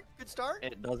good start? Good start?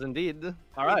 It does indeed.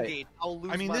 All right. Indeed. I'll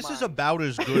lose I mean, my this mind. is about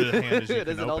as good a hand as you It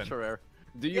can is an open. ultra rare.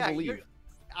 Do you Yeah, believe?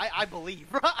 I believe.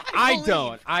 I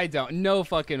believe. don't. No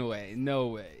fucking way. No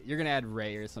way. You're gonna add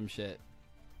Ray or some shit.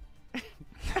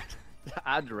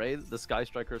 Add Ray, the Sky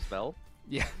Striker spell.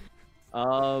 Yeah.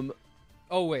 Um,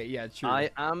 Oh wait, yeah, true. I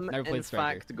am Never played in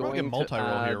Striker. fact We're going gonna multi-roll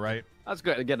to add... here, right? That's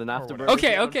good. Get an afterburn. whatever.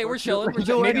 Okay, we're chilling.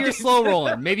 Maybe you're slow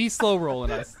rolling. Maybe he's slow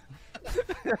rolling us.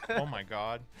 Oh my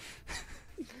god.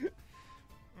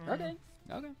 Okay.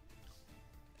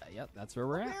 Yep, that's where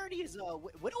we're at. Rarity is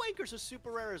Widow Anchor's a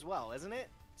super rare as well, isn't it?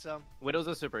 So Widow's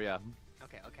a super, yeah.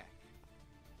 okay.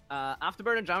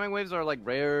 Afterburn and Jamming Waves are like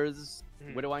rares.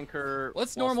 Widow Anchor.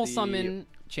 Let's plus normal the- summon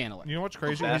Channeler. You know what's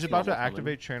crazy? Okay. He's about to Normal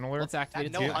activate Channeler, Let's activate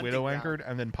it. No get hunting Widow ground. Anchored,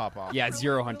 and then pop off. Yeah,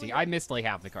 zero hunting. I missed like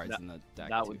half the cards in the deck.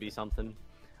 That too. would be something.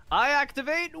 I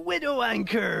activate Widow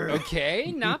Anchor.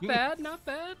 Okay, not bad, not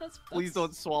bad. That's Please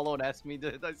don't swallow an S me,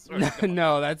 dude. I swear. to God.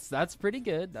 No, that's pretty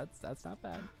good. That's not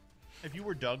bad. If you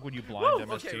were Doug, would you blind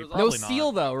Woo! MST? Okay, it was Probably No not.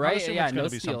 steal though, I'm right? assuming Yeah, it's gonna no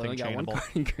be steal. something We got one chainable.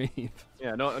 card engraved.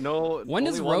 Yeah, no. When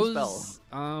does only one Rose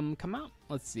spell. come out?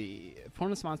 Let's see.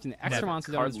 Opponent's monster in the extra Never.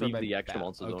 monster Cards zone is leave read by the extra battle.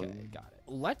 monster Okay, zone. got it.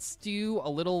 Let's do a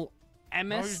little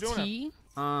he's doing MST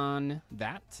on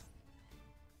that.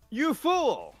 You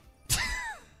fool!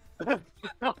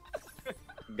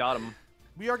 Got him.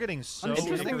 We are getting so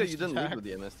Interesting that you didn't lead attacked. with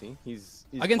the MST. He's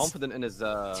Against confident in his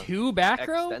Two back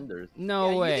row? extenders. No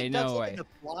Yeah, you way, think Doug's no way. looking to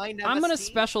blind I'm gonna MST?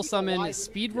 special You know summon why?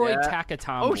 Speedroid Yeah.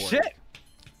 Takatom Oh board shit!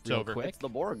 real over. quick, It's the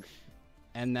Borg.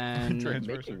 and then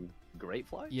Transfer. Making great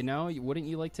fly. you know, wouldn't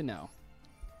you like to know?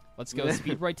 Let's go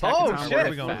Speedroid Oh Takatom Where are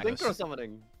we board going effect. with Synchro this?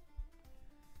 summoning.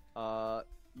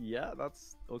 Yeah,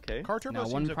 that's okay. Car Turbo Now,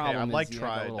 seems one okay. problem I is like you have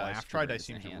a Tri little Dice. Tri afterburners Dice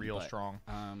in seems hand, real but, strong.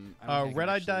 I don't think I can Red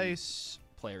Eye actually Dice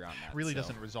play around that. really so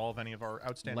doesn't resolve any of our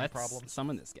outstanding Let's problems.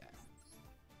 summon this guy.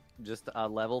 Just a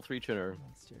level 3 tuner.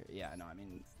 Yeah, no, I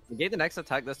mean, Negate the next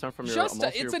attack this turn from your just most of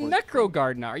it's your a opponent's Necro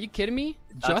Guard now. Are you kidding me?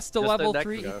 Just a level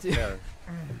 3. Necro, fair.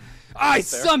 I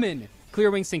fair. summon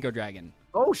Clearwing Synchro Dragon.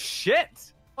 Oh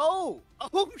shit! Oh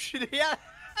shit! Yeah,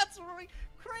 that's really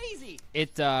crazy.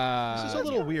 It This is a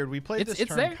little weird. We played it's this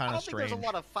turn there. I kind don't of think there's strange. a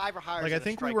lot of 5 or higher. Like I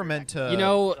think we were meant to. you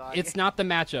know, So, it's not the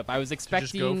matchup. I was just go for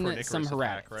expecting an some Icarus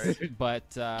attack, heretics,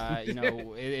 but you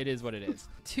know, it is what it is.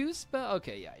 2 spell.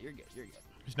 Okay, yeah, you're good. You're good.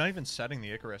 He's not even setting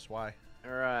the Icarus. Why?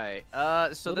 All right.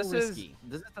 So Little this risky.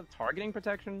 is a targeting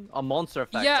protection, a monster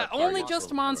effect. Yeah, that only targets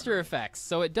just monster effects,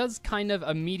 so it does kind of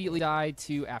immediately die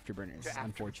to afterburners,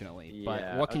 unfortunately. Yeah,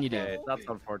 But what can you okay, do? That's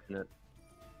unfortunate.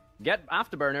 Get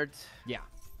afterburned. Yeah.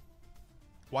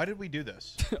 Why did we do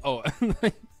this? Oh,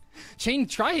 chain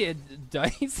triad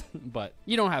dice, but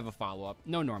you don't have a follow up.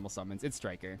 No normal summons. It's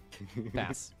Striker.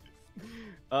 Pass.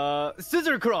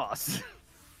 Scissor Cross.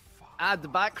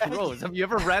 Add back rows. Have you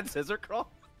ever read Scissor Cross?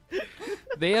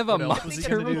 They have a What else was he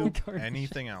monster gonna do? reincarnation.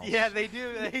 Anything else? Yeah, they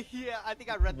do. Yeah, I think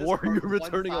I read this. Warrior one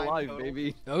returning time alive, total.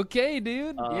 baby. Okay,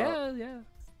 dude. Yeah.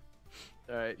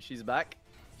 All right, she's back.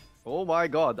 Oh my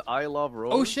god, I love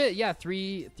Rose. Oh shit, yeah,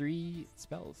 three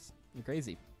spells. You're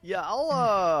crazy. Yeah,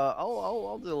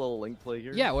 I'll do a little link play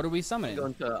here. Yeah, what are we summoning?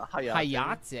 Going to Hayate.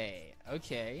 Hayate.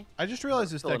 Okay. I just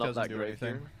realized this deck Filling up doesn't that do grave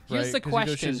anything. here. Here's right? the 'Cause he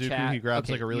goes question, Shizuku, chat. he grabs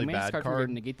okay, like a really you may bad discard card.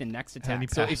 to negate the next and he attack.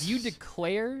 So if you passes.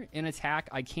 declare an attack,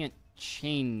 I can't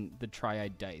chain the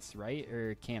triad dice, right?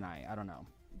 Or can I? I don't know.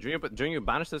 Do you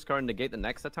banish this card and negate the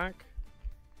next attack?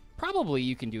 Probably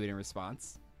you can do it in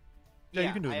response. Yeah,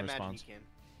 you can do it I in imagine response. You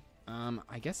can.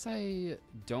 I guess I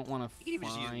don't want You to can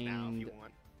just use it now if find you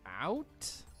want.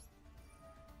 out.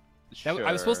 Sure.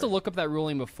 I was supposed to look up that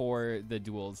ruling before the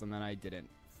duels, and then I didn't.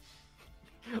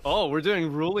 Oh, we're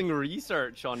doing ruling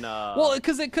research on. Well,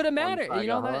 because it could have mattered. You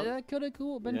know, Saga, huh? that could have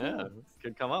been Yeah, cool.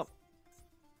 could come up.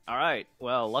 All right.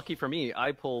 Well, lucky for me,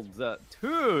 I pulled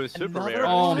 2 super Another rare.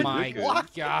 Oh What? my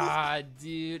What? god,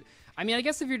 dude. I mean, I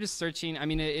guess if you're just searching, I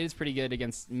mean, it is pretty good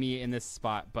against me in this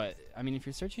spot, but I mean, if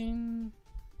you're searching,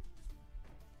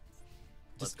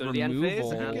 Let's just go to the end phase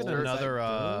removal. and Get Or- another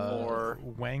or-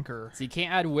 wanker. So you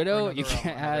can't add widow, Or you another-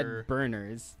 can't another- add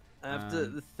burners. I have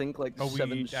to think like Oh, we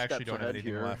 7 actually steps don't have ahead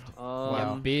anything here. left.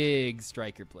 Yeah, big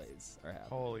striker plays are happening.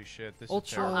 Holy shit, this Ultra-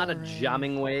 is I'll terrible. add a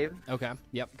jamming wave. Okay,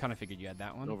 yep, kind of figured you had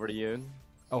that one. Over to you.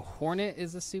 Oh, Hornet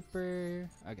is a super.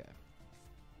 Okay.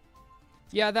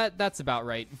 Yeah, that's about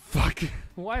right. Fuck.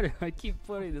 Why do I keep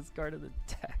putting this card in the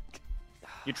deck?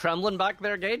 You trembling back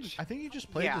there, Gage? I think you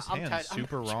just played Yeah, this I'm hand tight- I'm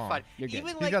super wrong. fine. You're good. Even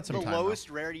He's like got some the time, though. lowest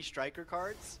rarity striker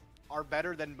cards are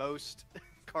better than most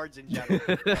cards in general.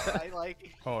 I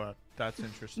like. Oh, that's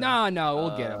interesting. No,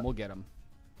 we'll get him. We'll get him.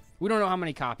 We don't know how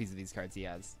many copies of these cards he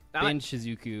has. Damn it. Ben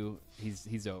Shizuku,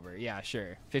 he's over. Yeah,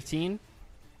 sure. 15?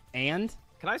 And?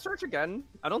 Can I search again?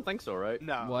 I don't think so, right?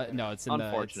 No. What? No, it's in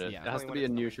Unfortunate. the... It Yeah, has to be a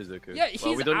new Shizuku. yeah Well, he's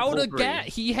we didn't out pull of 3. gas.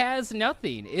 He has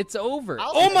nothing. It's over.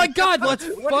 I'll Oh take my it. god, let's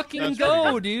fucking That's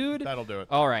go, pretty dude. That'll do it.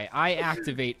 All right, I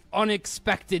activate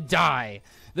Unexpected Die.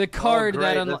 The card great,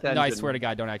 that this unlocks... No, I engine. swear to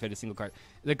God, don't activate a single card.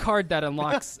 The card that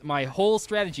unlocks my whole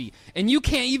strategy. And you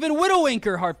can't even Widow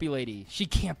Anchor Harpy Lady. She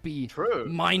can't be True.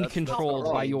 mind That's controlled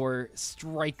not by wrong. your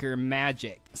striker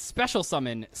magic. Special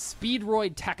summon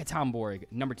Speedroid Takatomborg,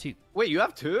 number 2. Wait, you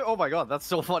have 2? Oh my god, that's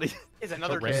so funny. Is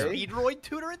another rare. Speedroid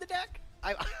tutor in the deck?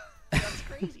 That's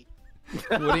crazy.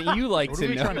 Wouldn't you like What to are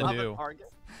we know? trying to Love do? it, target.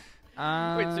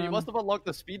 Wait, so you must have unlocked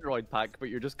the Speedroid pack, but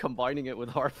you're just combining it with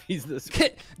Harpies this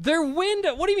They're wind.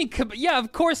 What do you mean? Yeah,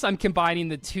 of course I'm combining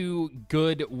the 2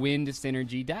 good wind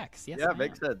synergy decks. Yes, Yeah, I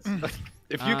makes am. sense.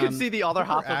 If you can see the other I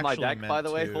think half we're of my actually deck, by meant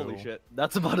the way, to- holy shit.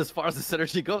 That's about as far as the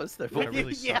synergy goes. That Therefore.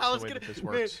 really Yeah, sucks I was the way gonna. that this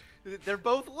works. They're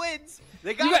both wins.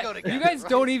 They You gotta guys, go together. you guys right?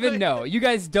 don't even know. You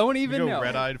guys don't We even go know.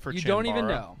 red-eyed for You don't even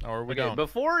Chinbara, know. Or we Okay, don't.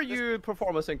 before you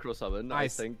perform a synchro summon, I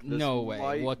s- think this no way.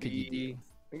 might What could you be- do?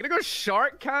 I'm gonna go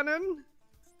Shark Cannon.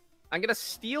 I'm gonna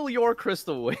steal your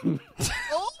Crystal Wing.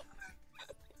 Oh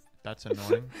That's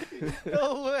annoying.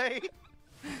 no way!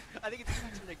 I think it's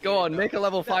negated, Go on, though. make a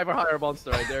level 5 or higher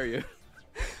monster, I dare you.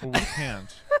 Well, we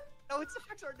can't. No, its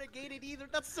effects aren't negated either.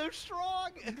 That's so strong.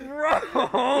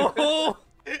 Bro!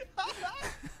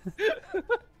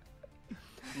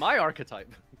 My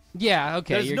archetype. Yeah,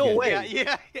 okay. There's you're no good. way.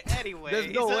 Yeah. Anyway,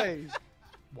 There's no way.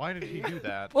 Why did he do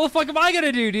that? What the fuck am I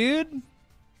gonna do, dude?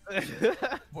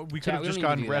 Well, we could Chat, have we just don't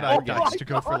gotten need to do red-eyed that. Oh dice my to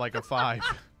go for like a 5.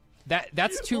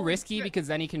 That's too risky because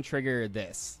then he can trigger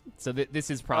this. So this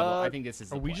is probably. I think this is.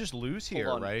 The We play. just lose Hold here,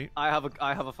 on. right? I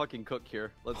have a fucking cook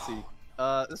here. Let's see.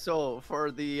 So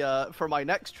for the for my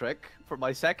next trick, for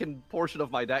my second portion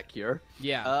of my deck here,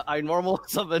 Yeah. I normal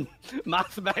summon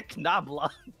Mathmech Nabla.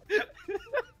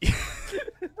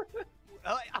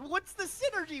 what's the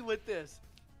synergy with this?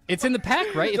 It's in the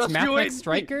pack, right? It's Just you Math wait Mech and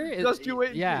Striker. see. Just you wait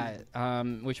and Yeah.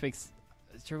 Which makes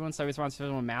everyone side responsible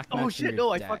to Math Mech. Oh in shit! your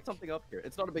No, I deck. fucked something up here.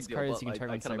 It's not a big This deal, card is but you can I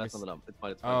target kind of one messed side something up. It's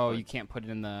fine. It's fine. Oh, it's fine. you can't put it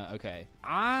in the. Okay.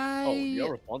 Oh, you have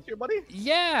a response here, buddy?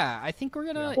 Yeah, I think we're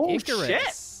gonna Oh, Icarus.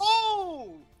 shit.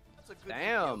 Oh, that's a good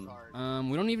Damn. card.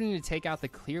 We don't even need to take out the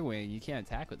clear wing. You can't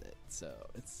attack with it, so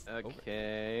it's over.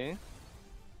 Okay.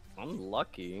 I'm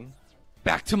lucky.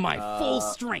 Back to my full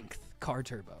Uh, strength car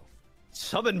turbo.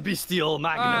 Summon Bestial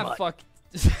Magnum. Ah, fuck.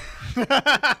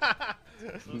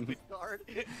 Card.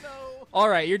 No. All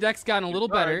right, your deck's gotten a little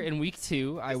Good card. better in week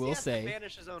 2. I He will has to say.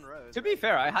 banish his own rose. To be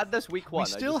fair, I had this week 1. I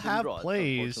still just didn't have draw it,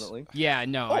 plays. unfortunately. Yeah,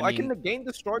 no. Oh, I, I mean, can again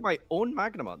destroy my own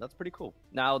Magnum. That's pretty cool.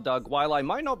 Now, Doug, while I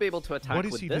might not be able to attack What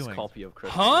is with he this doing? copy of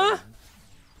Crystal, Huh?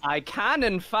 I can,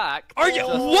 in fact. Are you?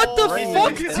 just What the bring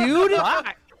fuck, it dude?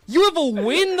 back. You have a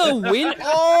win the win.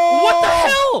 Oh! What the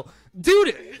hell?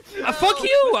 Dude, fuck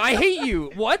you! I hate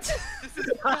you. What? This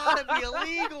is gotta be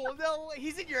illegal. No,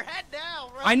 he's in your head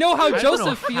now, right? I know how I don't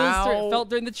Joseph know how felt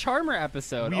during the Charmer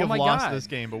episode. We Oh have my lost god. this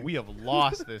game, but we have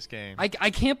lost this game. I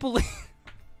can't believe.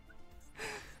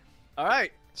 All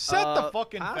right. Set the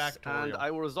fucking pass, factorial. and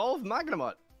I will resolve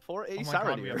Magnamut for a Oh my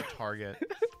god, we Saranir. have a target.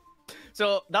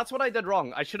 So that's what I did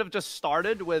wrong. I should have just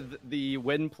started with the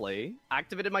win play,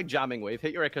 activated my jamming wave,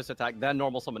 hit your Icarus attack, then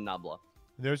normal summon Nabla.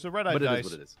 There's the red-eye But it dice.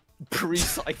 is what it is.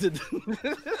 Pre-sighted.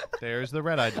 There's the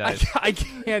red-eye dice. I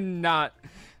cannot.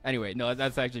 Anyway, no,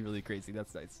 that's actually really crazy.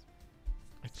 That's nice.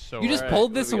 It's so You just Alright,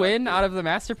 pulled what do this we got win here? out of the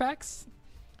Master Packs?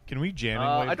 Can we jamming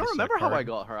wave I don't this remember how card? I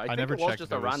got her. I think never it was checked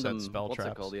just if a it was set random spell what's it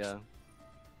traps. called? Yeah.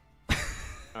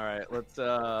 All right,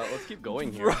 let's keep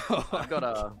going here. Bro. I've got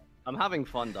a. I'm having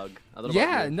fun, Doug. I don't know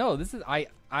Yeah, about you. no, this is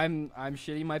I'm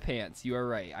shitting my pants. You are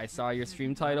right. I saw your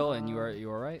stream title and you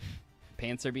are right.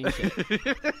 Pants are being shit.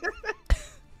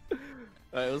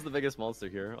 It was the biggest monster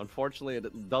here. Unfortunately,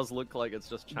 it does look like it's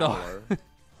just No. Channeler.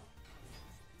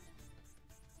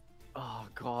 Oh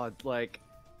god, like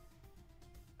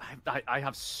I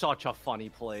have such a funny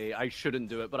play. I shouldn't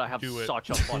do it, but I have Do it. such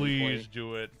a funny Please play.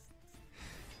 do it.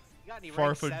 You got any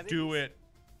rank Farfa, sevens? do it.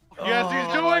 Oh, Yes,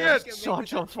 he's doing that's it!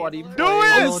 Such a funny Do play. it!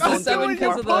 Oh, I'm the 7 doing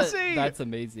because it, of pussy! That's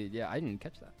amazing. Yeah, I didn't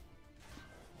catch that.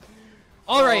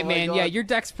 All right, my man. God. Yeah, your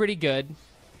deck's pretty good.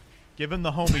 Give him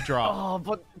the homie drop. Oh,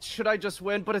 but should I just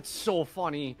win? But it's so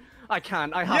funny. I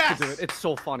can't. I have to do Yes! it. It's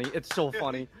so funny. It's so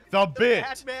funny. The bit.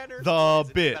 bad manners The means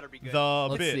it bit. better be good. The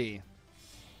Let's bit. see.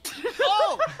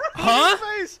 Oh! Huh?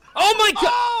 Face. Oh my god!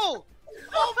 Oh!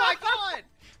 Oh my god!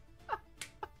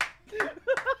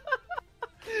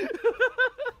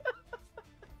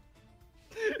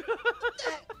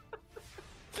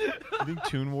 You think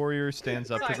Toon Warrior stands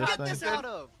up to What this got thing? this out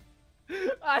of?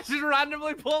 I just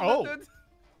randomly pulled Oh.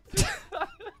 it.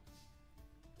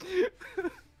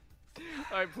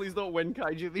 Alright, please don't win,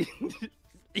 Kaiju.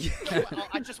 Oh,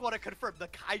 I just want to confirm the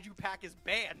Kaiju pack is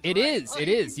banned. It right? is. Like, It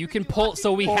is. You can pull.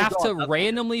 So we Oh, have God, to that's-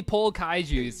 randomly pull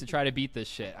kaijus to try to beat this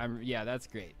shit. Yeah, that's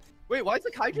great. Wait, why is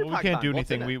the Kaiju Well, we pack can't banned? do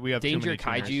What's in anything. it? We have Danger too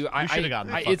many kaiju. tuners. I- We should have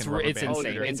gotten the it's fucking rubber it's band. insane. Oh,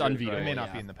 It's danger, unbeatable. It may not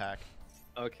yeah. be in the pack.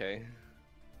 Okay.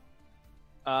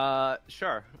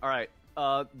 Sure. All right.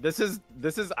 This is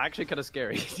actually kind of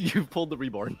scary. You pulled the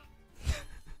reborn.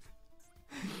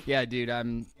 Yeah, dude,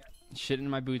 I'm shitting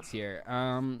my boots here.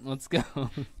 Let's go.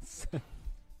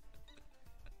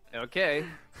 Okay.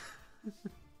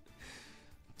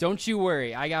 Don't you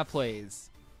worry, I got plays.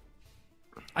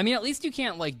 I mean, at least you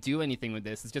can't like do anything with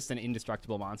this. It's just an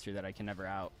indestructible monster that I can never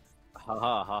out.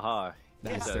 Haha, haha.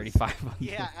 That's Yeah. 35 on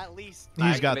Yeah, at least.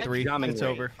 He's got activate 3. jamming It's wave.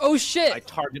 over. Oh I shit!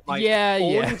 target my Yeah,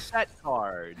 own yeah. set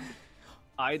card.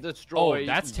 I destroy. Oh,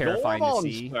 that's your terrifying to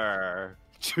see. monster.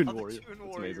 Toon Oh, the Warrior. Toon That's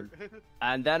Warrior. amazing.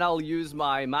 And then I'll use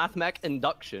my Math Mech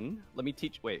Induction. Let me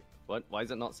teach. Wait, what? Why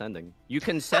is it not sending? You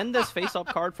can send this face-up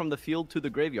card from the field to the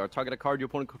graveyard. Target a card your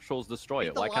opponent controls, destroy Read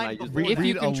it. the Why can't I line use before the If you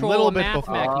Read a control little a bit math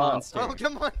before. mech Oh, monster. Oh,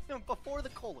 come on. Before the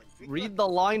colon. Read the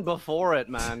line before it,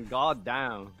 man. God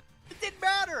damn. It didn't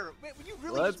matter. Wait, you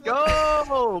really Let's just wanted-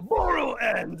 go! Mortal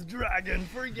End Dragon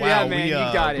Forget. Yeah, Wow, man, we, you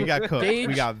got We it. got cooked. Gage,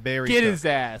 We got very Get cooked. his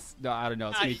ass. No, I don't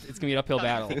know. It's gonna be an uphill No,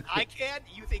 battle. You think I can?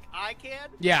 You think I can?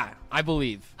 Yeah, I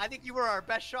believe. I think you were our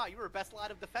best shot. You were our best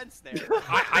line of defense there.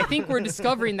 I think we're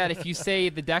discovering that if you say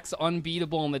the deck's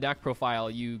unbeatable in the deck profile,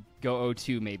 you go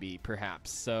 0-2 maybe,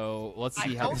 perhaps. So let's I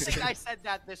see how don't this think I said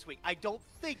that this week. I don't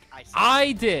think I said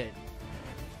I did.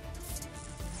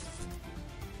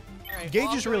 All right, Gauge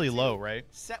well, is I'm really going low, to right?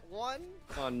 Set one.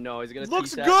 Oh no, he's gonna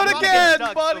Looks teach that. good I'm not again,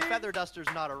 Doug, buddy. So Feather Duster's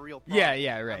not a real problem. Yeah,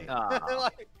 yeah, right. Ah,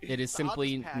 Like, It is so I'll just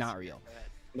simply pass not it. real. Go ahead.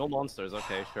 no monsters.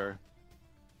 Okay, sure.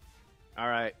 All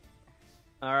right.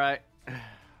 All right.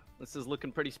 This is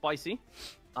looking pretty spicy.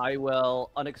 I will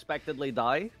unexpectedly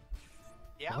die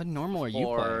Yeah. What normal are you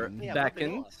or playing? Yeah,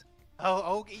 beckoned.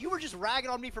 Oh, okay. You were just ragging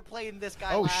on me for playing this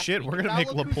guy. Oh, last shit, week, we're and gonna now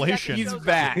make look whose deck Laplation. he He's shows up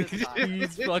back. with this time.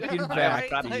 He's fucking All back. right,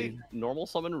 Crappy like- normal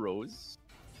summon Rose.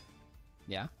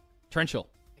 Yeah. Torrential.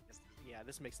 Yeah,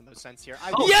 this makes the most sense here.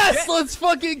 Yes, let's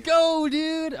fucking go,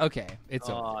 dude. Okay, it's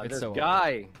over. It's This so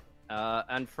guy.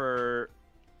 And for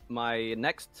my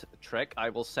next trick, I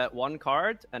will set one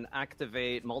card and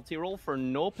activate multi-roll for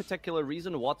no particular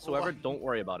reason whatsoever. What? Don't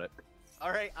worry about it.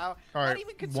 All right. All Not right.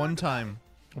 even concerned One about time.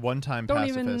 One time Don't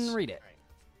pacifist. even read it.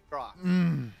 Draw.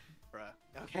 Mm.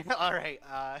 Bruh. Okay. All right.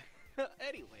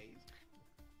 Anyways,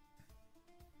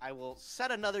 I will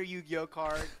set another Yu-Gi-Oh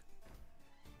card.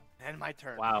 And my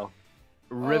turn. Wow.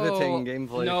 Riveting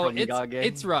gameplay No, from Yagage.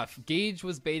 it's rough. Gage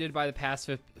was baited by the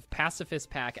pacifist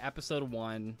pack, episode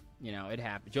 1. You know, it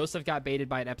happened. Joseph got baited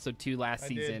by it, episode 2 last I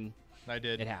did. season. I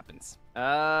did. It happens.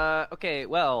 Okay,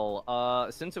 well,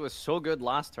 since it was so good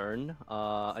last turn,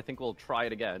 I think we'll try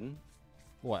it again.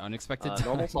 What, unexpected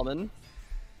Normal time? summon.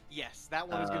 Yes, that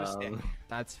one is going to stick.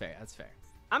 That's fair, that's fair.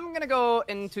 I'm gonna go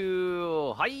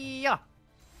into Hiya.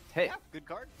 Hey. Yeah, good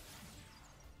card.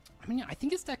 I mean, I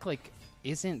think his deck, like,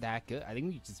 isn't that good. I think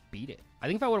we just beat it. I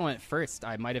think if I would have went first,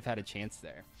 I might have had a chance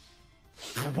there.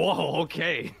 Whoa,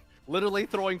 okay. Literally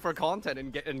throwing for content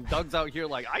and Doug's out here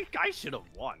like, I should have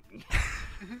won.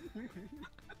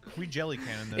 We jelly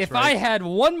cannon this, If right? I had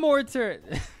one more turn...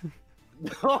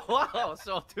 Oh, wow,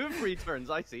 so 2 free turns,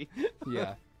 I see.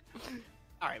 Yeah.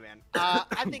 All right, man.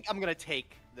 I think I'm going to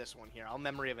take this one here. I'll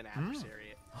Memory of an Adversary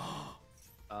it.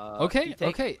 Okay,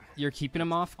 okay. You're keeping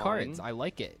him off cards. Fine. I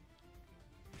like it.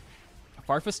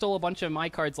 Farfa stole a bunch of my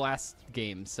cards last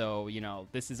game, so, you know,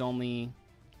 this is only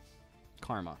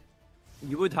karma.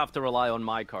 You would have to rely on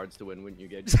my cards to win, wouldn't you,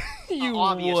 Gage? You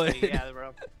Obviously, would. yeah,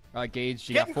 bro. Gage,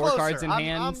 you Getting got 4 closer. cards in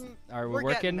hand. Are we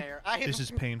We're getting working? there. This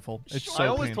is painful. It's I so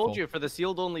always painful. told you for the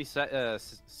sealed only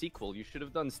sequel, you should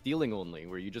have done stealing only,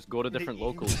 where you just go to different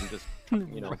locals and just,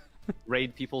 you know,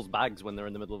 raid people's bags when they're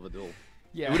in the middle of a duel.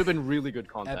 Yeah. It would have been really good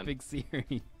content. Epic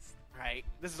series. Right.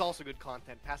 This is also good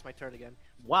content. Pass my turn again.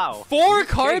 Wow. 4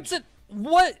 cards? Gage,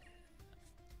 What?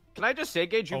 can I just say,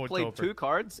 Gage, you Oh, it's played over. 2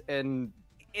 cards and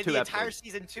In 2 the entire episodes.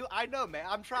 season 2, I know, man.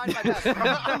 I'm trying my best.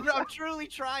 I'm truly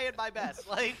trying my best.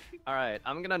 Like, All right,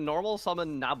 I'm gonna normal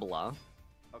summon Nabla.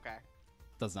 okay.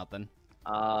 Does nothing.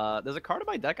 There's a card in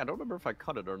my deck. I don't remember if I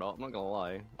cut it or not. I'm not gonna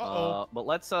lie. Uh-oh. But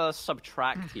let's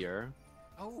subtract here.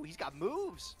 Oh, he's got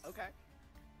moves. Okay.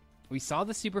 We saw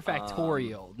the super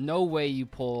factorial. No way you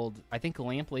pulled. I think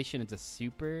Lamplation is a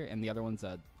super and the other one's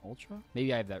a ultra.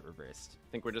 Maybe I have that reversed.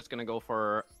 I think we're just gonna go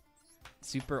for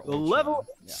Super the ultra. level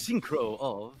Yeah. synchro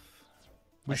of.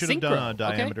 We A should have done a synchro,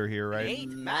 okay. diameter here, right? Hey,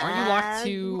 Aren't you locked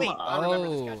to? Wait, I remember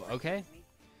this guy's Oh, okay.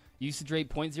 Usage rate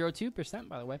 0.02%,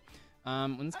 by the way.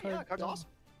 When this Oh, card. yeah, card's awesome.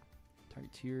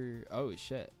 Target tier. Oh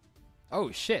shit.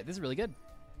 Oh shit. This is really good.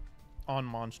 On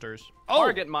monsters.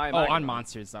 Target my Oh, Magnum. on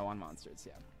monsters though. On monsters.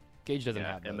 Yeah. Gage doesn't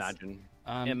Yeah, have those. imagine.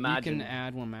 You Imagine. can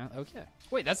add one math. Okay.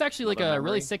 Wait, that's actually like Little a really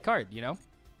memory. sick card. You know.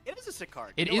 It is a sick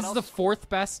card. It You know is what the else? 4th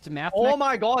best math. Oh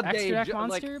my god, extra Gage! deck Like,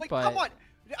 monster, Like, but come on.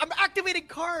 I'm activating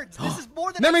cards. This is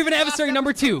more than Memory I of an did last Adversary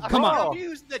number 2. episode. Come I'm on. gonna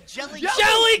use the jelly.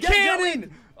 Jelly Get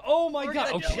cannon! Oh my We're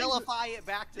god. gonna Okay. jellify it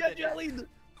back to Get the jellied!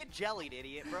 Get jellied,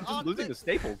 idiot, bro. Just losing the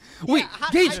staples. Wait, how-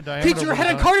 Gage, I- diameter Gage, you're one ahead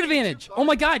on time. card advantage. Oh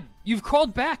my god, you've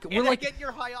crawled back. And We're I like, get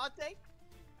your Hayate?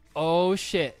 oh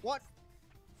shit. What?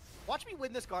 Watch me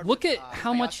win this card. Look with, at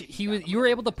how much Hayate he was. back. You were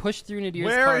able to push through Nadir's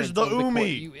Where cards. is the over court.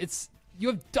 Umi? You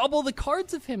have double the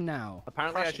cards of him now.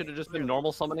 Apparently, I Crushing should have it, just been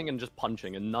normal summoning and just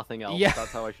punching and nothing else. Yeah.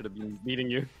 That's how I should have been beating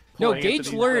you. No, Playing into Gage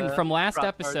these, learned from last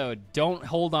crap cards. episode. Don't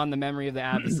hold on the memory of the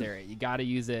adversary. You got to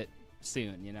use it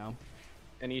soon. You know.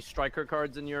 Any striker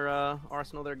cards in your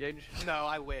arsenal there, Gage? No,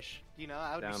 I wish. You know,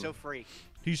 I would be Damn. so free.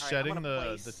 He's All right, I'm setting gonna the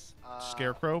place,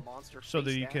 scarecrow monster so that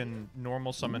face he down can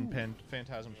normal summon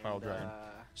Phantasm Spiral and, Dragon.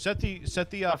 Set the power. face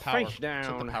Set the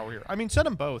down. power here. I mean, set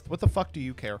them both. What the fuck do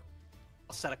you care?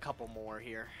 I'll set a couple more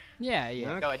here. Yeah,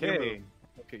 yeah. Go ahead, your Okay. move.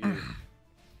 Look at you.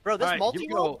 Bro, this All right,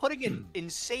 multi-roll YuGiOh. putting in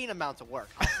insane amounts of work.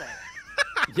 I'll say.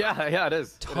 Yeah, it is. It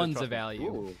is, Tons trust of me. value.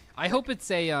 Ooh. I hope it's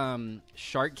a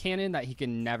shark cannon that he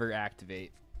can never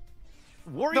activate.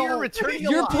 Warrior No, returning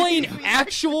You're alive. playing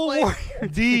actual war.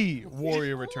 The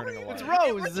warrior returning It's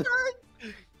alive. Rose.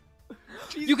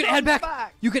 You can add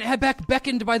back. You can add back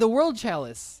beckoned by the world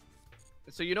chalice.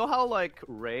 So you know how like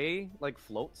Ray like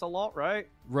floats a lot, right?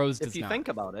 Rose does If you not. think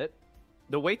about it,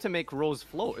 the way to make Rose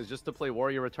float is just to play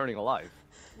Warrior Returning Alive.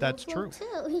 That's Yo true.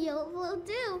 will do. Yo will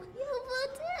do. Yo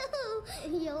will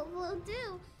do. Yo will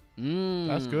do.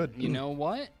 That's good. You know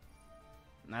what?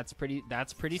 That's pretty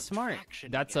smart.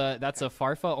 Subtraction That's again. a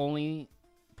Farfa only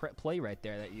play right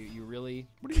there. That you really.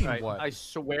 What do you mean, Right. what? I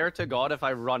swear to God, if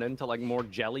I run into like more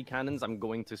jelly cannons, I'm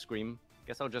going to scream.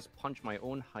 Guess I'll just punch my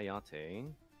own Hayate.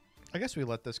 I guess we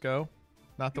let this go.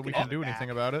 Not that we can can do add it anything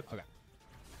back. about it.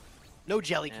 No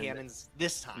jelly And cannons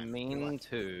this time. Main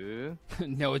two.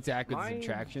 No attack with Mine-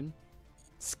 subtraction.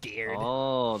 Scared.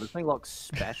 Oh, this thing locks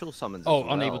special summons. Oh,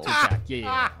 as unable to well. attack.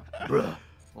 Yeah. Bruh.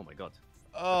 Oh my God.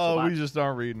 Oh, So we bad. just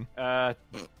aren't reading.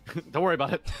 Don't worry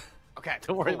about it. Okay.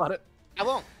 Don't worry cool. about it. I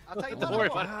won't. I'll tell you Don't what. worry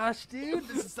I about won't. Gosh, dude.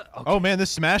 This is Oh man,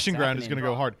 this smashing What's ground is happening,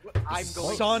 gonna go hard. I'm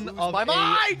going Son to lose of my a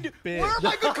mind. bitch. Where are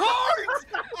my good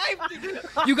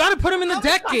cards? You got to put him in the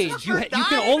deck, Gage. You Christopher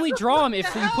can died? only draw him if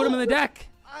What the you put him in the hell? deck.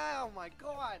 Oh my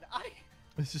God.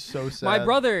 This is so sad. My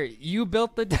brother, you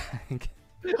built the deck.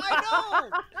 I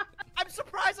know. I'm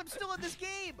surprised I'm still in this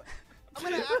game. I'm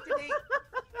gonna activate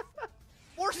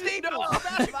more more staples.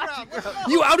 Magic round. Let's go.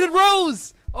 You outed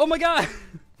Rose! Oh my god!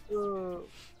 All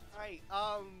right.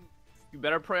 You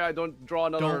better pray I don't draw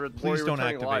another. Please don't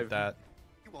activate that.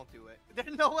 You won't do it.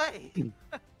 There's no way.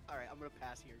 All right, I'm gonna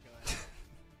pass here. Go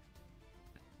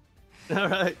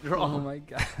ahead. All right, draw. Oh my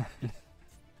god.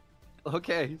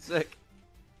 Okay, sick.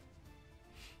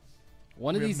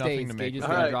 One of We these have nothing days, to make Gage is with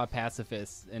gonna that. draw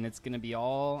Pacifist, and it's gonna be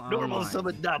all Normal online.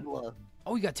 summon Dabla.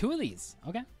 Oh, you got 2 of these.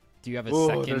 Okay. Do you have a Oh,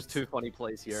 second there's 2 funny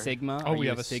plays here. Sigma? Oh, Are we you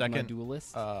have a Sigma second,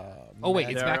 duelist? Oh wait,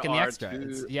 it's there back in the are extra.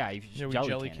 It's, 2 yeah, you Yeah, we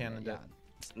jelly cannoned it.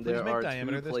 There make are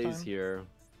diameter 2 this plays time. here.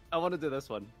 I want to do this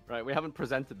one. Right, we haven't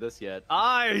presented this yet.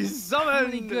 I summoned.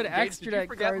 many good Gage, extra Did you deck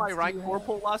forget my cards rank do you 4 have?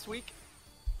 pull last week?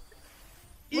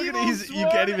 Look at Evil he's- you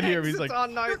can't even hear him, he's Sworn like-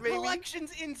 Exciton Your Knight, baby.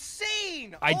 collection's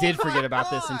insane. I Oh did my forget about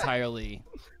this God. entirely.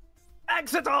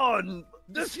 Exciton!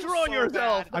 This feels Destroy so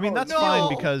yourself! bad. I mean, that's No.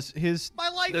 fine because his My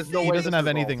life. There's no he way doesn't this have resolves.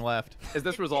 anything left. Is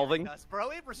this resolving? Bro,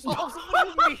 it resolves.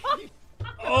 What do you mean?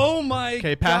 Oh my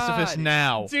Okay, god. pacifist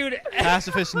now. Dude,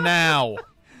 Pacifist now.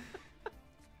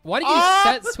 why did you Ah!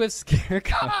 set Swift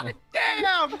Scarecrow? God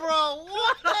damn, bro.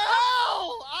 What the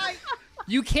hell?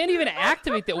 You can't even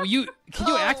activate that. Can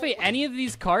you activate any of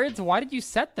these cards? Why did you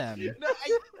set them?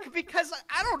 Because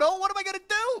I don't know. What am I gonna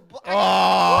do?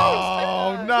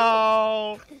 Oh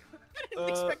no! I didn't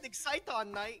expect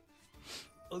Exciton Knight.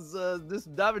 What's this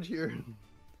damage here?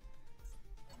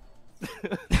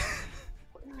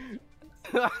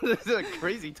 This is a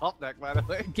crazy top deck, by the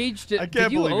way. Gage, I did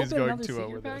can't you believe open he's going another 2-0 senior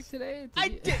with pack this. today? I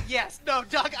you- did. Yes. No,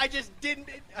 Doug. I just didn't.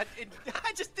 I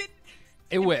just didn't.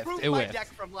 It whiffed. improve It my whiffed. deck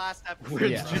from last episode. Where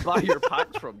Yeah. did you buy your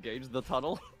packs from, Gage? The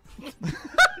tunnel?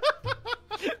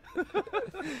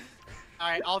 All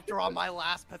right, I'll draw my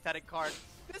last pathetic card.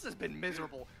 This has been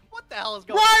miserable. What the hell is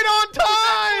going on? Right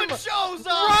on time! It shows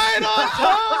up! Right on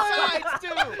time! Sides, too!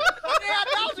 Yeah,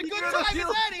 that was a good time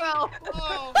as any!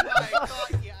 Oh my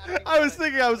god, yeah. I was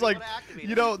thinking, I was like,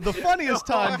 you know, the funniest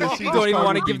time to see You this don't even card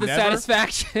want to would give be the never,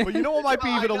 satisfaction. But you know what might be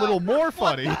even a little more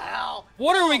funny? What the hell?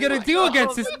 What are we gonna my do God.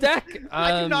 against this deck?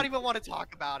 I do not even want to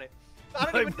talk about it. I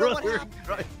don't even know what happened.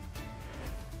 Right.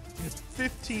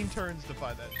 15 turns to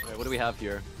find that shit. Right, what do we have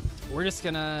here? We're just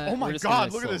gonna. Oh my we're just god,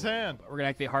 gonna look at his solo. hand. We're gonna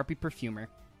activate Harpy Perfumer.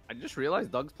 I just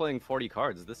realized Doug's playing 40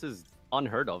 cards. This is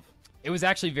unheard of. It was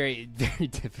actually very, very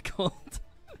difficult.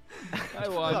 I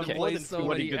wanted Okay. to More play than so 20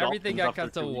 many. good Everything got options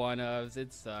cut to after 2 weeks. 1-ofs.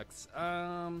 It sucks.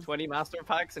 20 master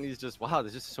packs, and he's just, wow,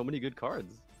 there's just so many good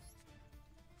cards.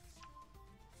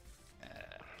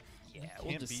 Yeah, we'll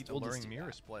Can't just, beat we'll just Alluring do Mirror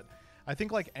that. Split. I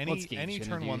think like What's Gage any gonna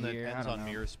turn do one that here? I ends don't on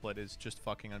know. Mirror Split is just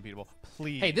fucking unbeatable.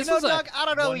 Please. Hey, this No, was Doug, I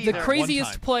don't know one either. the time.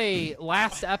 craziest time. play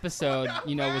last episode.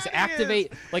 You know, was Mad he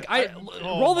activate like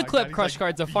oh roll the my clip. God, he's Crush like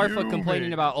cards of Farfoot complaining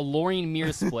fuming. about Alluring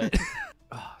Mirror Split.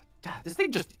 This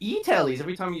thing just e-tallies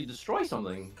every time you destroy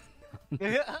something.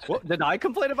 What? Did I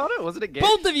complain about it? Wasn't it Gage?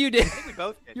 Both of you did. We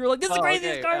both did. You were like, "This is the Oh,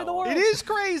 craziest okay, card in the well. world." It is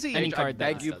crazy. Any I card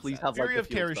beg that you, does please that. have like Fury the of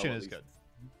field Terrashin spell, is at good.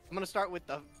 I'm gonna start with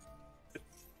the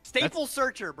Staple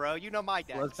Searcher, bro. You know my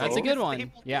deck. Let's That's a go. good one.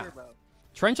 Staple Yeah. Turbo.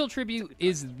 Torrential Tribute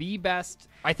is the best.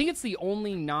 I think it's the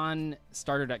only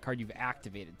non-starter deck card you've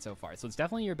activated so far, so it's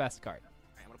definitely your best card. All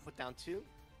right, I'm gonna put down 2.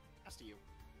 Pass to you.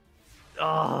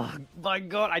 Oh my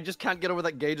god, I just can't get over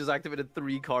that Gage has activated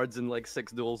 3 cards in like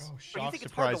 6 duels. Oh, you Shock think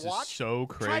it's hard to Surprise is watch? so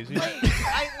Try crazy. playing.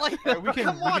 I like. Yeah, we can-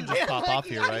 come we on, can just man. pop Like, off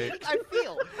here, right? I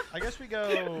feel. I guess we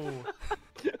go.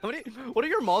 What are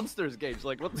your monsters, Gage?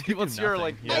 Like, what's your nothing.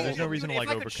 like? Yeah, level? there's no reason to Dude,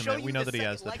 like if I could show overcommit. you We know the that he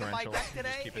has second the leg of my torrential. deck today,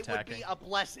 Just keep it would attacking. be a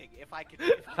blessing if I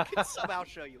could somehow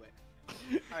show you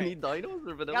it. All Any right, dinos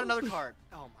or vanilla? got another card.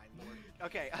 Oh my lord.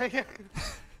 Okay.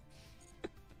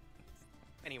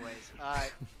 Anyways,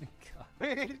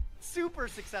 super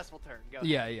successful turn. Go. ahead.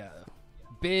 Yeah, yeah.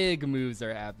 Big moves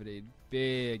are happening.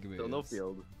 Big moves. Still no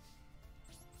field.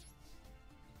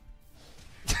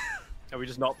 Are we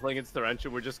just not playing against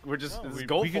Torrential? We're just No, this is we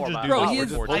go can just format. do Bro, what he we're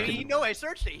is- for. I mean, you know, I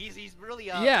searched it. He's really.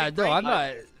 Yeah, big no, brain. I'm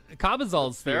not.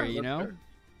 Kabazal's Fair, theory, you that's know? fair.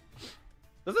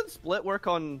 Doesn't split work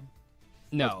on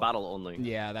No. it's battle only?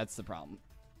 Yeah, that's the problem.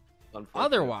 Unfortunately.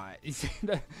 Otherwise,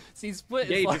 see, split is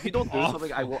Gage, like if you don't do awful.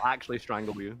 something, I will actually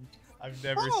strangle you. I've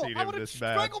never Bro, seen I him would this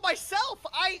bad. strangle myself.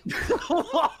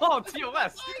 Oh,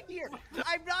 TOS! I'm here.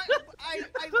 I'm not. I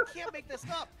can't make this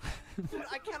up. Dude,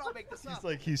 I cannot make this up. He's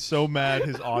like, he's so mad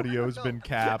his audio's been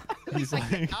capped. He's like,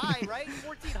 Die, right?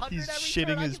 1400 he's every shitting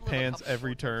turn. I his can live a pants couple every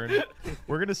more turn.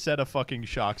 We're gonna set a fucking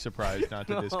shock surprise not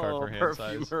to discard for hand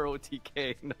size. Perfumer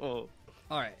OTK, no.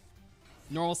 All right.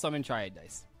 Normal summon Triad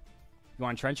dice. You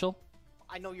want Torrential?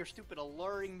 I know your stupid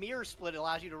alluring mirror split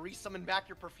allows you to resummon back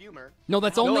your perfumer. No,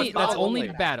 that's No, only it's that's battle only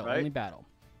only, battle. right? Only battle.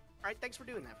 All right, thanks for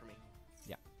doing that for me.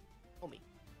 Yeah. Homie.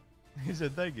 He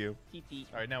said thank you. TT.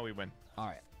 All right, now we win. All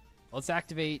right. Let's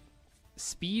activate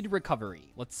Speed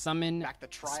Recovery. Let's summon Back the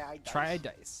Triad Dice. Triad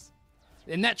Dice.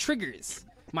 And that triggers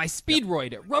my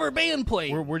Speedroid Rubber Band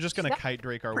Plate. We're just gonna kite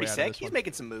Drake our way Pretty out of sick. this He's one.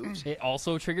 making some moves. It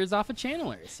also triggers off a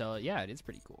channeler. So, yeah, it is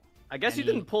pretty cool. I guess you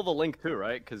didn't pull the link too,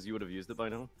 right? Because you would have used it by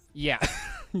now. Yeah.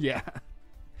 Yeah.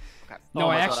 Okay. No, Oh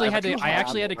I my God, actually I had to. have I two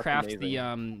actually had to That's craft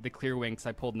amazing. the clear wings.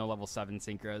 I pulled no level 7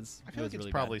 synchros. I feel like it's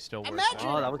really probably bad. still worth Imagine- it.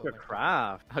 Oh, that was your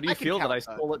craft. How do you I can feel that count I that.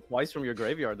 stole it twice from your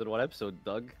graveyard in one episode,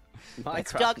 Doug? My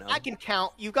It's craft Doug. now. I can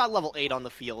count. You've got level 8 on the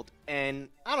field, and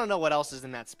I don't know what else is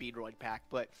in that Speedroid pack,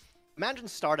 but imagine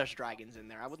Stardust Dragons in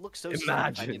there. I would look so sad if I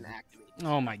Imagine. didn't activate.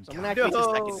 Oh my So I'm god. gonna activate the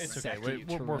No. second. It's okay. Second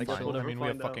We're torrential. fine. I mean, we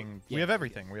have Find out. fucking. We have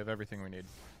everything. We have everything we need.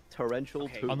 Torrential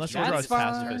Okay. 2. Unless we're That's draws fine.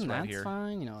 pacifist right That's here.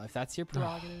 fine. You know, if that's your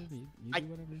prerogative, you I- do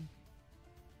whatever.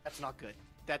 That's not good.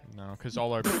 That No, because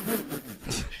all our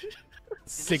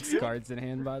 6 cards in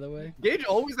hand, by the way. Gage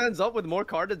always ends up with more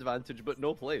card advantage, but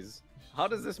no plays. How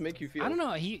does this make you feel? I don't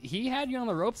know. He had you on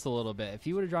the ropes a little bit. If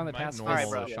he would have drawn the my pacifist Alright,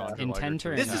 normal bro. Chandra in Liger 10 too.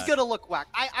 turns. this is gonna look whack.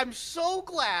 I'm so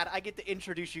glad I get to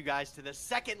introduce you guys to the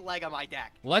second leg of my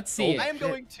deck. Let's see I it. am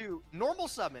going to normal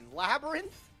summon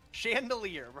Labyrinth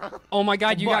Chandelier, bro. Oh my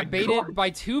god, you Oh my got baited by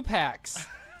 2 packs.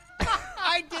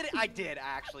 I did it. I did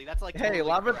actually. That's like Hey, totally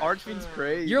Labyrinth correct. Archfiend's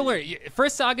crazy. You're learning.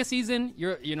 First Saga season.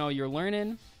 You're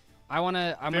learning. I'm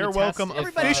Fair gonna welcome test if,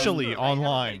 Everybody goes officially through it, right?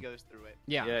 online. Everybody goes through it.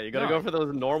 Yeah. Yeah, you gotta No, go for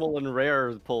those normal and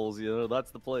rare pulls. You know,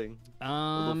 that's the play.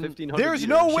 Level 1500 There's meters.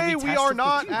 no Should way we we test are if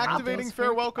not the two activating combos fair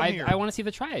work? welcome here. I want to see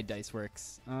the Triad dice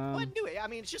works. Go ahead and do it. I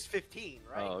mean, it's just 15,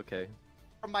 right? Oh, okay.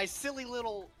 From my silly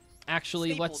little. Actually,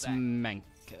 staple let's deck. Menko.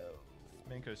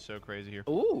 Manko's so crazy here.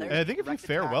 Ooh. There's I think if you directed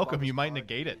fair attack welcome, bonus you might card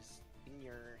negate it. is in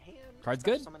your hand. Card's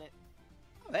Special good. summon it.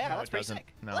 Oh, yeah, No, that's it pretty doesn't.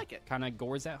 sick. No. I like it. Kind of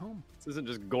gores at home. This isn't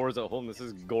just gores at home. This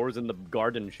is gores in the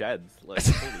garden sheds. Like,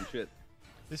 holy shit.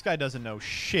 This guy doesn't know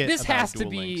shit. This about has to Duel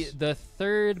be Links. the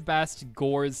third best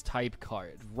gores type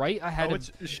card, right ahead Oh, of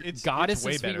it's Goddess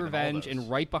way of Sweet better than all Revenge those. and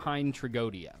right behind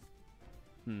Trigodia.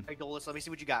 Hey, Golis, let me see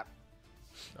what you got.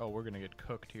 Oh, we're gonna get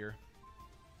cooked here.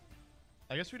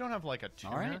 I guess we don't have like a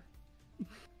tuner. All right.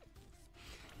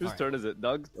 Whose Alright. turn is it?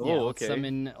 Doug's? Yeah, Oh, let's okay.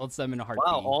 summon a heartbeat.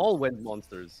 Wow, all wind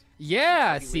monsters.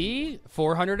 Yeah, see?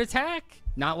 400 attack.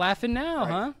 Not laughing now,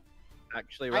 huh?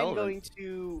 Actually I'm relevant. going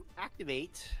to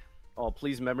activate Oh,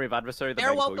 please, memory of adversary. The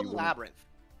Fair Menko, Welcome you wouldn't- Labyrinth.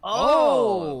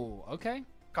 Oh, okay.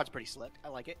 Card's pretty slick. I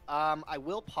like it. I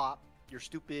will pop your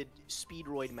stupid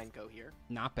Speedroid Menko here,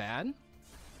 Not bad. and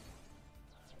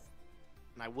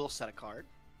I will set a card.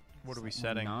 What are we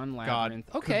setting? Non-labyrinth.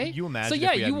 God, okay. Could you imagine so yeah,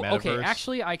 if we had you okay? Metaverse?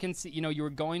 Actually, I can see. You know, you were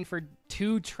going for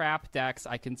 2 trap decks.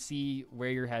 I can see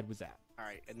where your head was at. All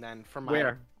right, and then for my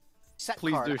Where? set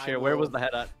Please card, do I share. Where was will- the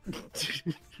head at?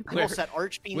 I will set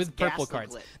Archfiend's With purple Ghastly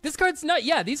cards. Glitch. This card's not.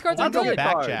 Yeah, these cards Well, are that's a good.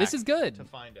 backjack This is good. to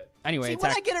find it. Anyway, See, it's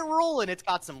when I get it rolling, it's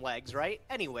got some legs, right?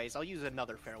 Anyways, I'll use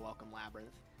another Fair Welcome Labyrinth,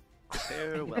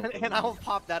 Fair welcome. and I'll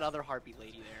pop that other Harpy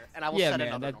Lady there, and I will yeah, set man.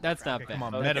 another. normal That's trap. not Okay, bad. come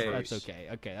on, Okay. Metaverse. That's okay.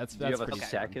 Okay, that's Do you have a pretty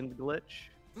second glitch?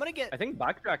 I'm gonna get I think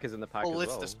backtrack is in the pack as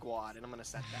Ballista well. Squad, and I'm gonna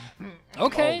set that.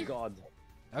 Okay. Oh god.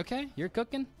 Okay, you're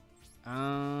cooking. All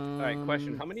right,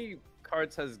 question: How many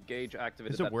cards has Gage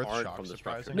activated Is it that worth aren't shock from the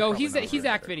surprising? structure? No, Probably he's not he's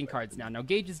very activating cards now. Now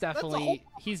Gage is That's a definitely whole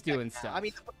he's doing now. stuff. I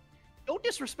mean, don't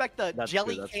disrespect the That's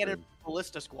Jelly true, that's Cannon true.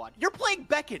 Ballista Squad. You're playing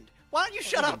Beckoned. Why don't you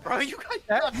shut up, bro? You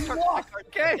guys.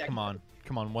 Okay. Come on,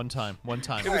 one time. All right,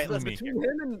 Listen to let's me. Between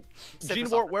him and Set Gene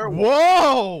this Wart up. Werewolf.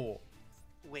 Whoa!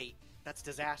 Wait, that's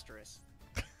disastrous.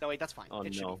 No, wait, that's fine. Oh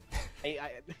it should no. be.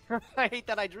 I hate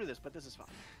that I drew this, but this is fine.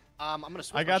 I'm gonna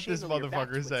switch I my got this Chandelier back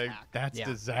motherfucker to saying attack. that's Yeah.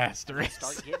 disastrous.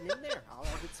 Start getting in there. I'll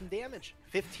get some damage.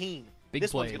 15. Big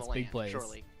this plays, one's gonna big land, plays.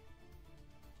 surely.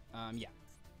 Yeah.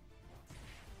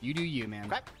 You do you, man.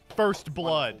 Okay. First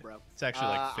blood. Wonderful, bro. It's actually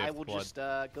like fifth I will blood. just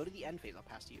go to the end phase. I'll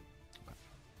pass to you.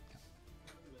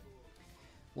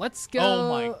 Let's go. Oh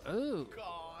my Ooh.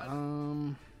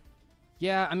 God.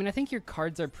 Yeah, I mean, I think your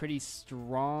cards are pretty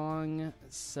strong.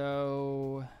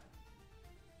 So,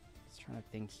 just trying to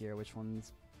think here, which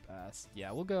one's best.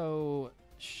 Yeah, we'll go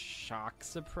Shock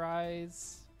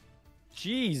Surprise.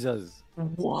 Jesus.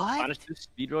 What? Banish 2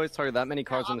 Speedroids target that many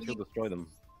cards on the field, destroy them.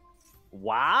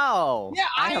 Wow. Yeah,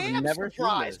 I have am never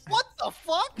surprised. seen this. What the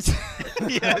fuck?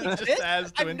 Yeah, Wait, just this?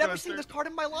 as to I've never interest seen her. this card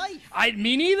in my life.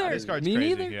 Me neither. This card's Me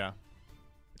crazy. neither. Yeah.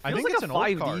 I Feels think like it's a an old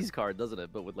 5Ds card. card, doesn't it?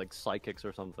 But with like psychics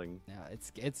or something. Yeah,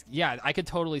 it's yeah. I could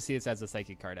totally see this as a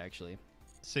psychic card, actually.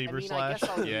 Saber I mean, I slash. guess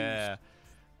I'll Yeah.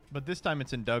 But this time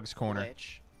it's in Doug's corner.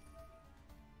 Glitch.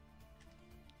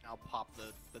 I'll pop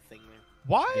the thing there.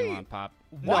 Why? You want pop?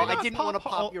 No, Why I not didn't want to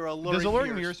pop your alluring Does alluring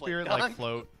mirror mirror split spirit gun. like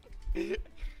float?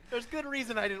 There's good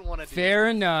reason I didn't want to do Fair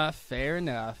enough. Fair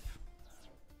enough.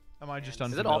 Am I just Is it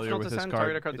unfamiliar optional with to this send card?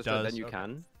 target a card It this turn? does. Then you Okay.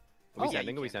 can. Oh. Are we Yeah,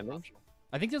 sending? you Are we can. sending?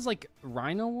 I think there's like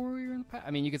Rhino Warrior in the pack.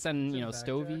 I mean, you could send, you know, Send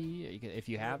Stovey if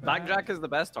you have that. Backjack is the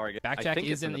best target. I Backjack think it's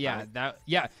isn't. in the Yeah,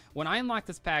 pack. When I unlocked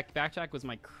this pack, Backjack was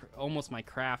my almost my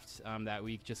craft that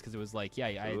week, just because it was like,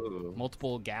 I had Ooh.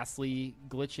 multiple ghastly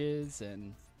glitches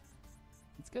and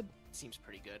it's good. Seems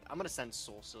pretty good. I'm gonna send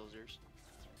Soul Scissors.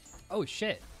 Oh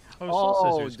shit! Oh, Soul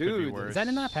Oh, Scissors could be dude. worse. Is that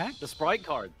in that pack? The Sprite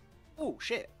card. Oh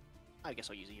shit! I guess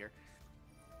I'll use it here.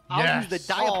 Yes. I'll use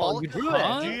the Diabolical. you drew it.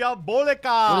 Huh? Diabolica!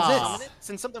 What is this? Summon it.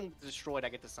 Since something was destroyed, I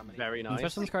get to summon it. Very When nice.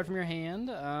 special this card from your hand.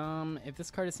 If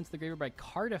this card is sent to the graveyard by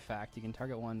card effect, you can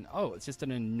target one. Oh, it's just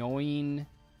an annoying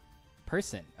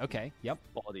person. Okay. Yep.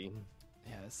 Body.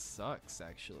 Yeah, this sucks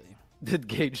actually. Did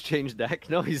Gage change deck?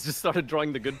 No, he's just started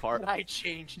drawing the good part. I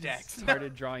changed decks.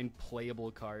 Started drawing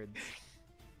playable cards.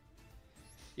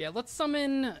 Yeah, let's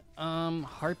summon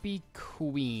Harpy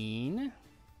Queen.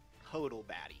 Total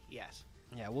baddie. Yes.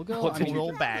 Yeah, we'll go. What's I mean,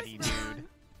 Real baddie,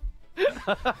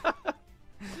 dude.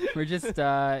 we're just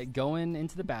going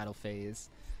into the battle phase.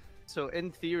 So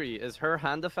in theory, is her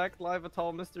hand effect live at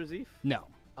all, Mr. Zeef? No,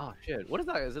 Oh shit! What is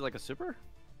that? Is it like a super?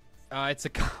 it's a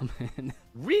common,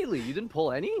 Really? You didn't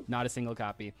pull any? not a single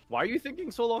copy. Why are you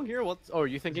thinking so long here? What's? Oh, are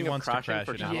you thinking of wants to crashing crash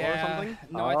for it out. channel or something?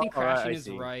 No, I think Oh, alright, crashing I is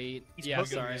see. right. He's Yeah,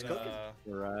 cooking, sorry. he's cooking.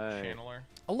 Right. Channeler.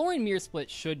 Alluring Mirror Split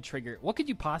should trigger. What could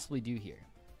you possibly do here?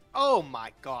 Oh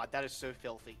my god, that is so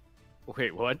filthy.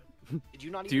 Wait, what? Did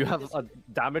you not? Do you even read have this?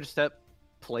 a damage step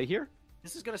play here?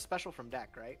 This is gonna special from deck,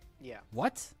 right? Yeah.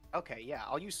 What? Okay. Yeah.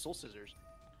 I'll use Soul Scissors.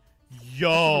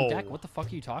 Yo. Deck? What the fuck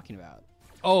are you talking about?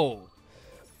 Oh.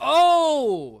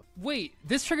 Oh! Wait,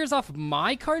 this triggers off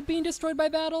my card being destroyed by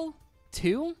battle?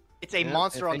 Too? It's a Yeah,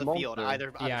 monster it's on a the field. monster.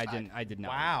 Either Yeah, I side. didn't. I did not.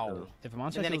 Wow. If a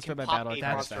monster And then is it can destroyed by pop battle, a it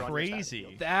That's monster attacks on your side of the crazy.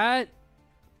 field. That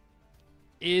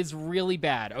is really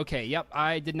bad. Okay, yep,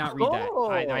 I did not read that.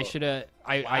 I Oh. should have.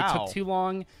 I Wow. took too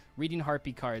long reading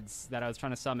Harpy cards that I was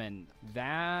trying to summon.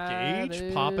 That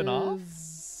Gage popping off?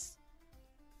 is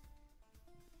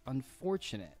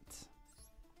unfortunate.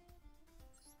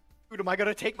 Dude, am I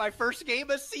gonna take my first game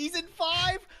of season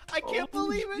 5? I can't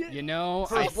believe it. You know,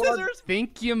 Soul I Scissors?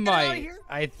 think you outta might. here.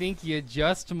 I think you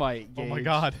just might. Gage. Oh my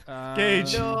God.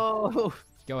 Gage. No.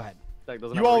 Go ahead. Deck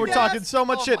doesn't You have all a were read. talking so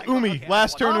much Oh shit. my God, Umi. okay,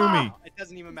 Last turn, Umi. It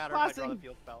doesn't even matter if I draw the Crossing.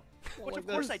 field spell. Which like of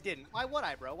course this. I didn't. Why would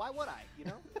I, bro? Why would I? You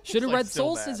know? Should have like read still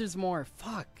Soul bad. Scissors more.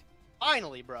 Fuck.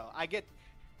 Finally, bro, I get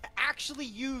to actually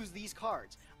use these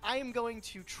cards. I am going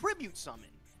to tribute summon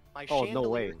my Oh, no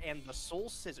Chandelier way. and the Soul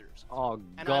Scissors. Oh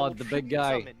And I will god, the big tribute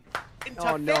guy. summon into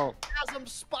Oh, no. Phantasm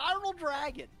Spiral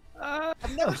Dragon. Ah.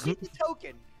 I've never seen the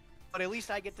token, but at least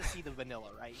I get to see the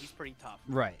vanilla, right? He's pretty tough.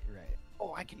 Right. Right.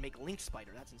 Oh, I can make Link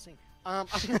Spider. That's insane.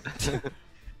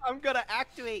 I'm gonna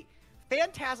activate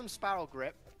Phantasm Spiral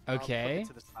Grip. I'll put Okay. it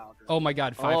to the Spiral Grip. Oh my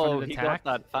God. 500 Oh, he attack. got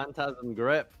that phantasm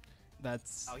grip.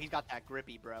 That's. Oh, he's got that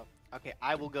grippy, bro. Okay,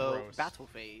 I will go Gross. battle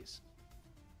phase.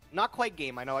 Not quite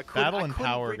game. I know I could. Battle I and couldn't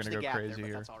power are bridge gonna the go gap crazy there, but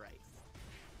here. That's all right.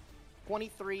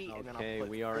 23, and then I'll Okay, put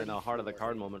we are in a heart of the 34.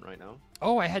 card moment right now.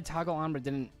 Oh, I had toggle on, but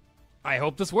didn't. I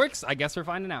hope this works. I guess we're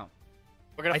finding out.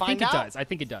 We're gonna I find think out. it does. I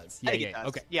think it does. I Yeah. think Yeah. it does.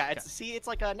 Okay. Yeah, okay. it's see, it's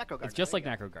like a Necro Guard. It's just like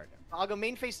There you Necro Guard. go. I'll go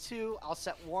main phase 2. I'll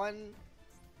set 1.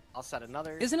 I'll set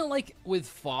another. Isn't it like with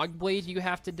Fog Blade you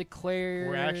have to declare?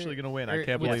 We're actually gonna win. I or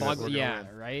can't with believe it. Fog, We're gonna yeah,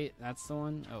 win. right. That's the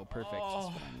one. Oh, perfect. Just Oh.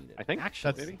 what I needed. I think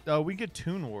Actually, That's. Maybe. We get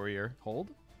Toon Warrior. hold.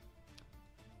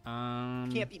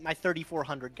 Can't beat my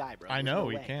 3400 guy, bro. I There's know no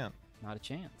we way. can't. Not a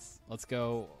chance. Let's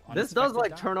go. This does unexpected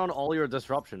like die. turn on all your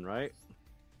disruption, right?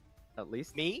 At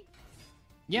least. Me?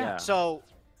 Yeah. Yeah. So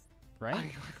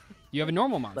Right. You have a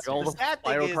normal monster. all the the sad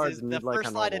spiral thing cards is the need, like, a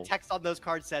first line of normal. text on those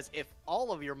cards says if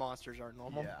all of your monsters are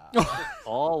normal.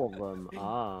 All of them.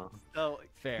 Ah. So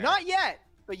Fair. not yet,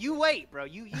 but you wait, bro.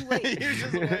 You wait. You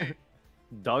just wait.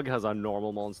 Doug has a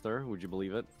normal monster. Would you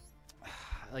believe it?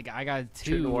 Like I got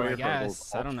Toon 2, Warrior I for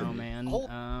guess. both I don't know, options. man.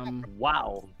 Hold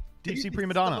Wow. Deep Sea This Prima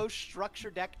is the Donna. most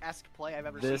structured deck-esque play I've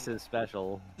ever This seen. is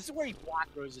special. This is where he black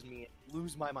roses me and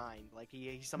lose my mind. Like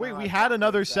he somehow Wait, we has had black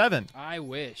another rose that. 7. I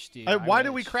wish, dude. Why I did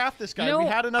we wish. craft this guy? You know, We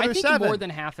had another I think 7. more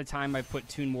than half the time I put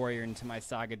Toon Warrior into my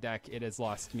Saga deck, it has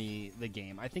lost me the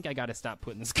game. I think I got to stop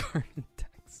putting this card in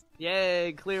decks.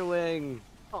 Yay, clear wing.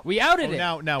 We outed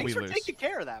Oh, it. now Thanks we for lose. taking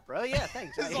care of that, bro. Yeah,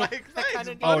 thanks. It's I- like, I thanks,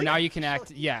 kinda Oh, needed now it. you can act.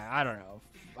 Yeah, I don't know.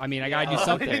 I mean, I gotta do Yeah.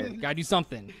 something. Gotta do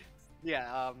something.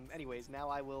 Yeah. Anyways, now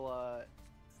I will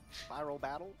spiral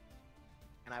battle,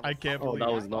 and I will I can't Oh, believe that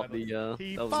it. was not the. He that was not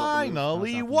the move.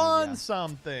 finally That was not the won move, yeah.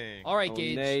 something. All right, Oh,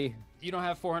 Gage. nay. You don't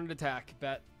have 400 attack.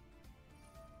 Bet.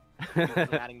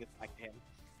 I'm adding this back to him.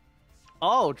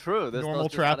 Oh, true. This Normal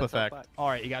does just trap add itself effect. back. All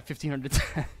right, you got 1500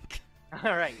 attack.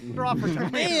 All right, draw for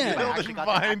turn. Man. I actually got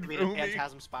the Fine, activated Boomy.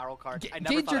 Phantasm Spiral card. I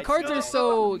never Gage, thought your I'd cards see are that.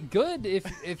 so good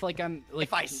if like I'm like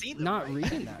If I see them, not right?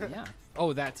 reading that. Yeah.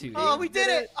 Oh, that too. Oh, dude. we did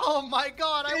it! Oh my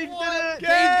God, I won! Gage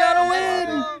got a win.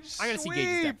 Yeah. I gotta see Gage's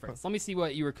Sweep. deck first. Let me see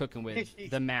what you were cooking with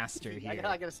the master I here.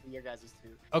 gotta see your guys' too.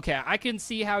 Okay, I can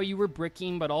see how you were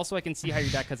bricking, but also I can see how your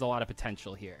deck has a lot of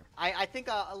potential here. I think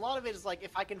a lot of it is like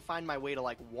if I can find my way to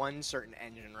like one certain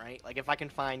engine, right? Like if I can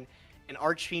find an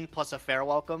Archfiend plus a Fair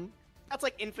Welcome, that's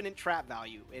like infinite trap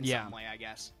value in some way, I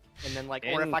guess. And then like,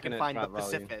 or if I can Infinite find the trap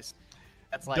value. Pacifist,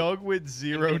 that's like Doug with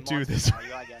infinite 0-2 monster this.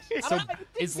 value, I guess. I So don't know, it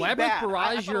didn't is seem Labyrinth bad. I Barrage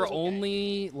thought it your was okay.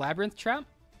 only Labyrinth trap?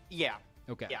 Yeah.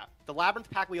 Okay. Yeah. The Labyrinth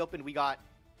pack we opened, we got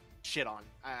shit on.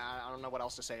 I don't know what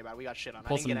else to say about it. We got shit on.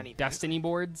 Pull I didn't get some anything. Destiny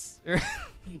boards.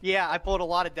 Yeah, I pulled a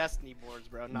lot of Destiny boards,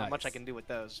 bro. Not much I Nice. can do with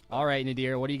those. All right,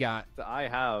 Nadir, what do you got? I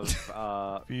have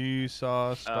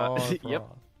Visa Star. yep.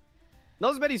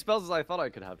 Not as many spells as I thought I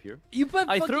could have here. You put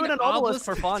I threw in an obelisk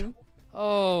for fun.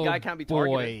 Oh, Guy can't be boy.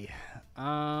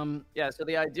 targeted. Yeah, so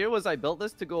the idea was I built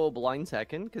this to go blind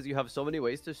second because you have so many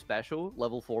ways to special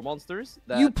level 4 monsters.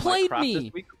 That You my played craft me!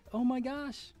 this week- Oh my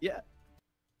gosh. Yeah.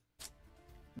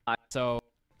 So,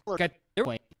 got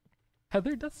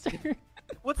Heather Duster.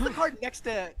 What's the card next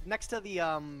to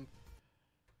the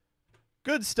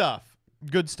Good stuff.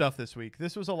 Good stuff this week.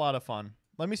 This was a lot of fun.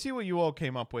 Let me see what you all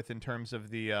came up with in terms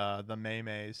of the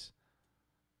MEMES.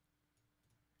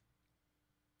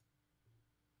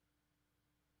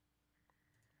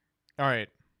 All right.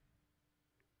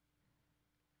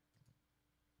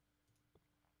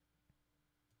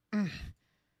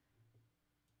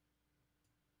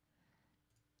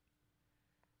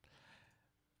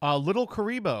 Little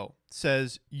Karibo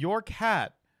says, your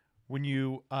cat, when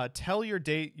you tell your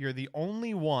date you're the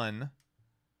only one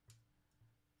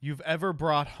you've ever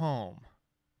brought home.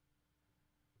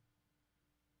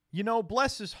 You know,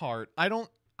 bless his heart. I don't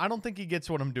think he gets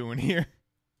what I'm doing here.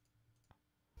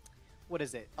 what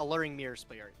is it? Alluring Mirror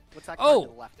Spirit. What's that card to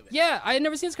the left of it? Yeah, I had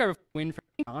never seen this card before. Win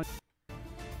for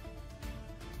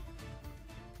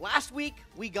Last week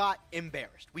we got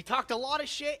embarrassed. We talked a lot of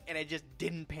shit and it just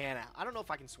didn't pan out. I don't know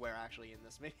if I can swear actually in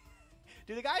this. Maybe.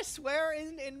 Do the guys swear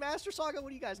in Master Saga? What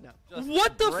do you guys know?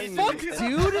 What the bring fuck, me-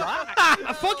 dude?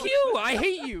 Fuck you! I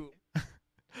hate you.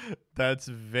 That's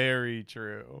very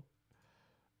true.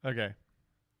 Okay.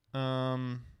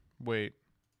 Wait.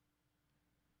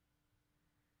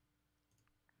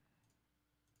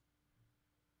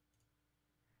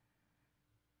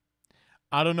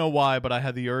 I don't know why, but I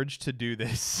had the urge to do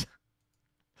this.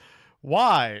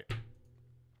 Why?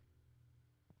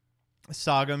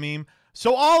 Saga meme.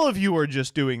 So all of you are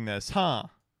just doing this, huh?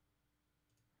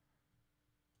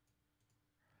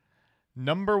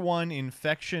 Number 1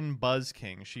 Infection Buzz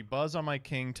King. She buzz on my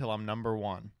king till I'm number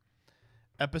 1.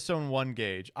 Episode 1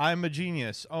 Gage. I'm a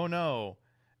genius. Oh no.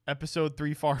 Episode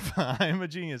 3 Farfa. I'm a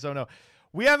genius. Oh no.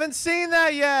 We haven't seen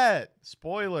that yet.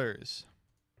 Spoilers.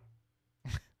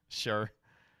 Sure.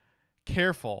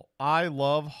 Careful. I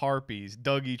love harpies.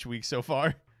 Dug each week so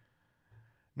far.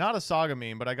 Not a Saga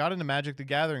meme, but I got into Magic the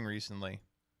Gathering recently.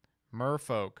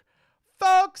 Merfolk.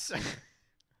 Folks!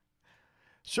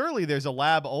 Surely there's a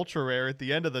lab ultra rare at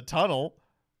the end of the tunnel.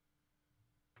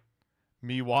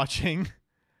 Me watching.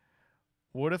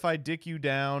 What if I dick you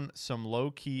down some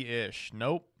low-key-ish?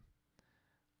 Nope.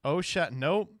 Oh, shit.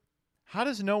 Nope. How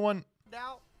does no one...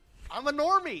 Now, I'm a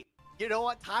normie. You know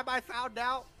what time I found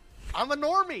out? I'm a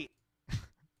normie.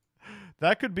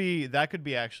 That could be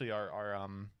actually our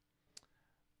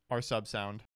sub sound.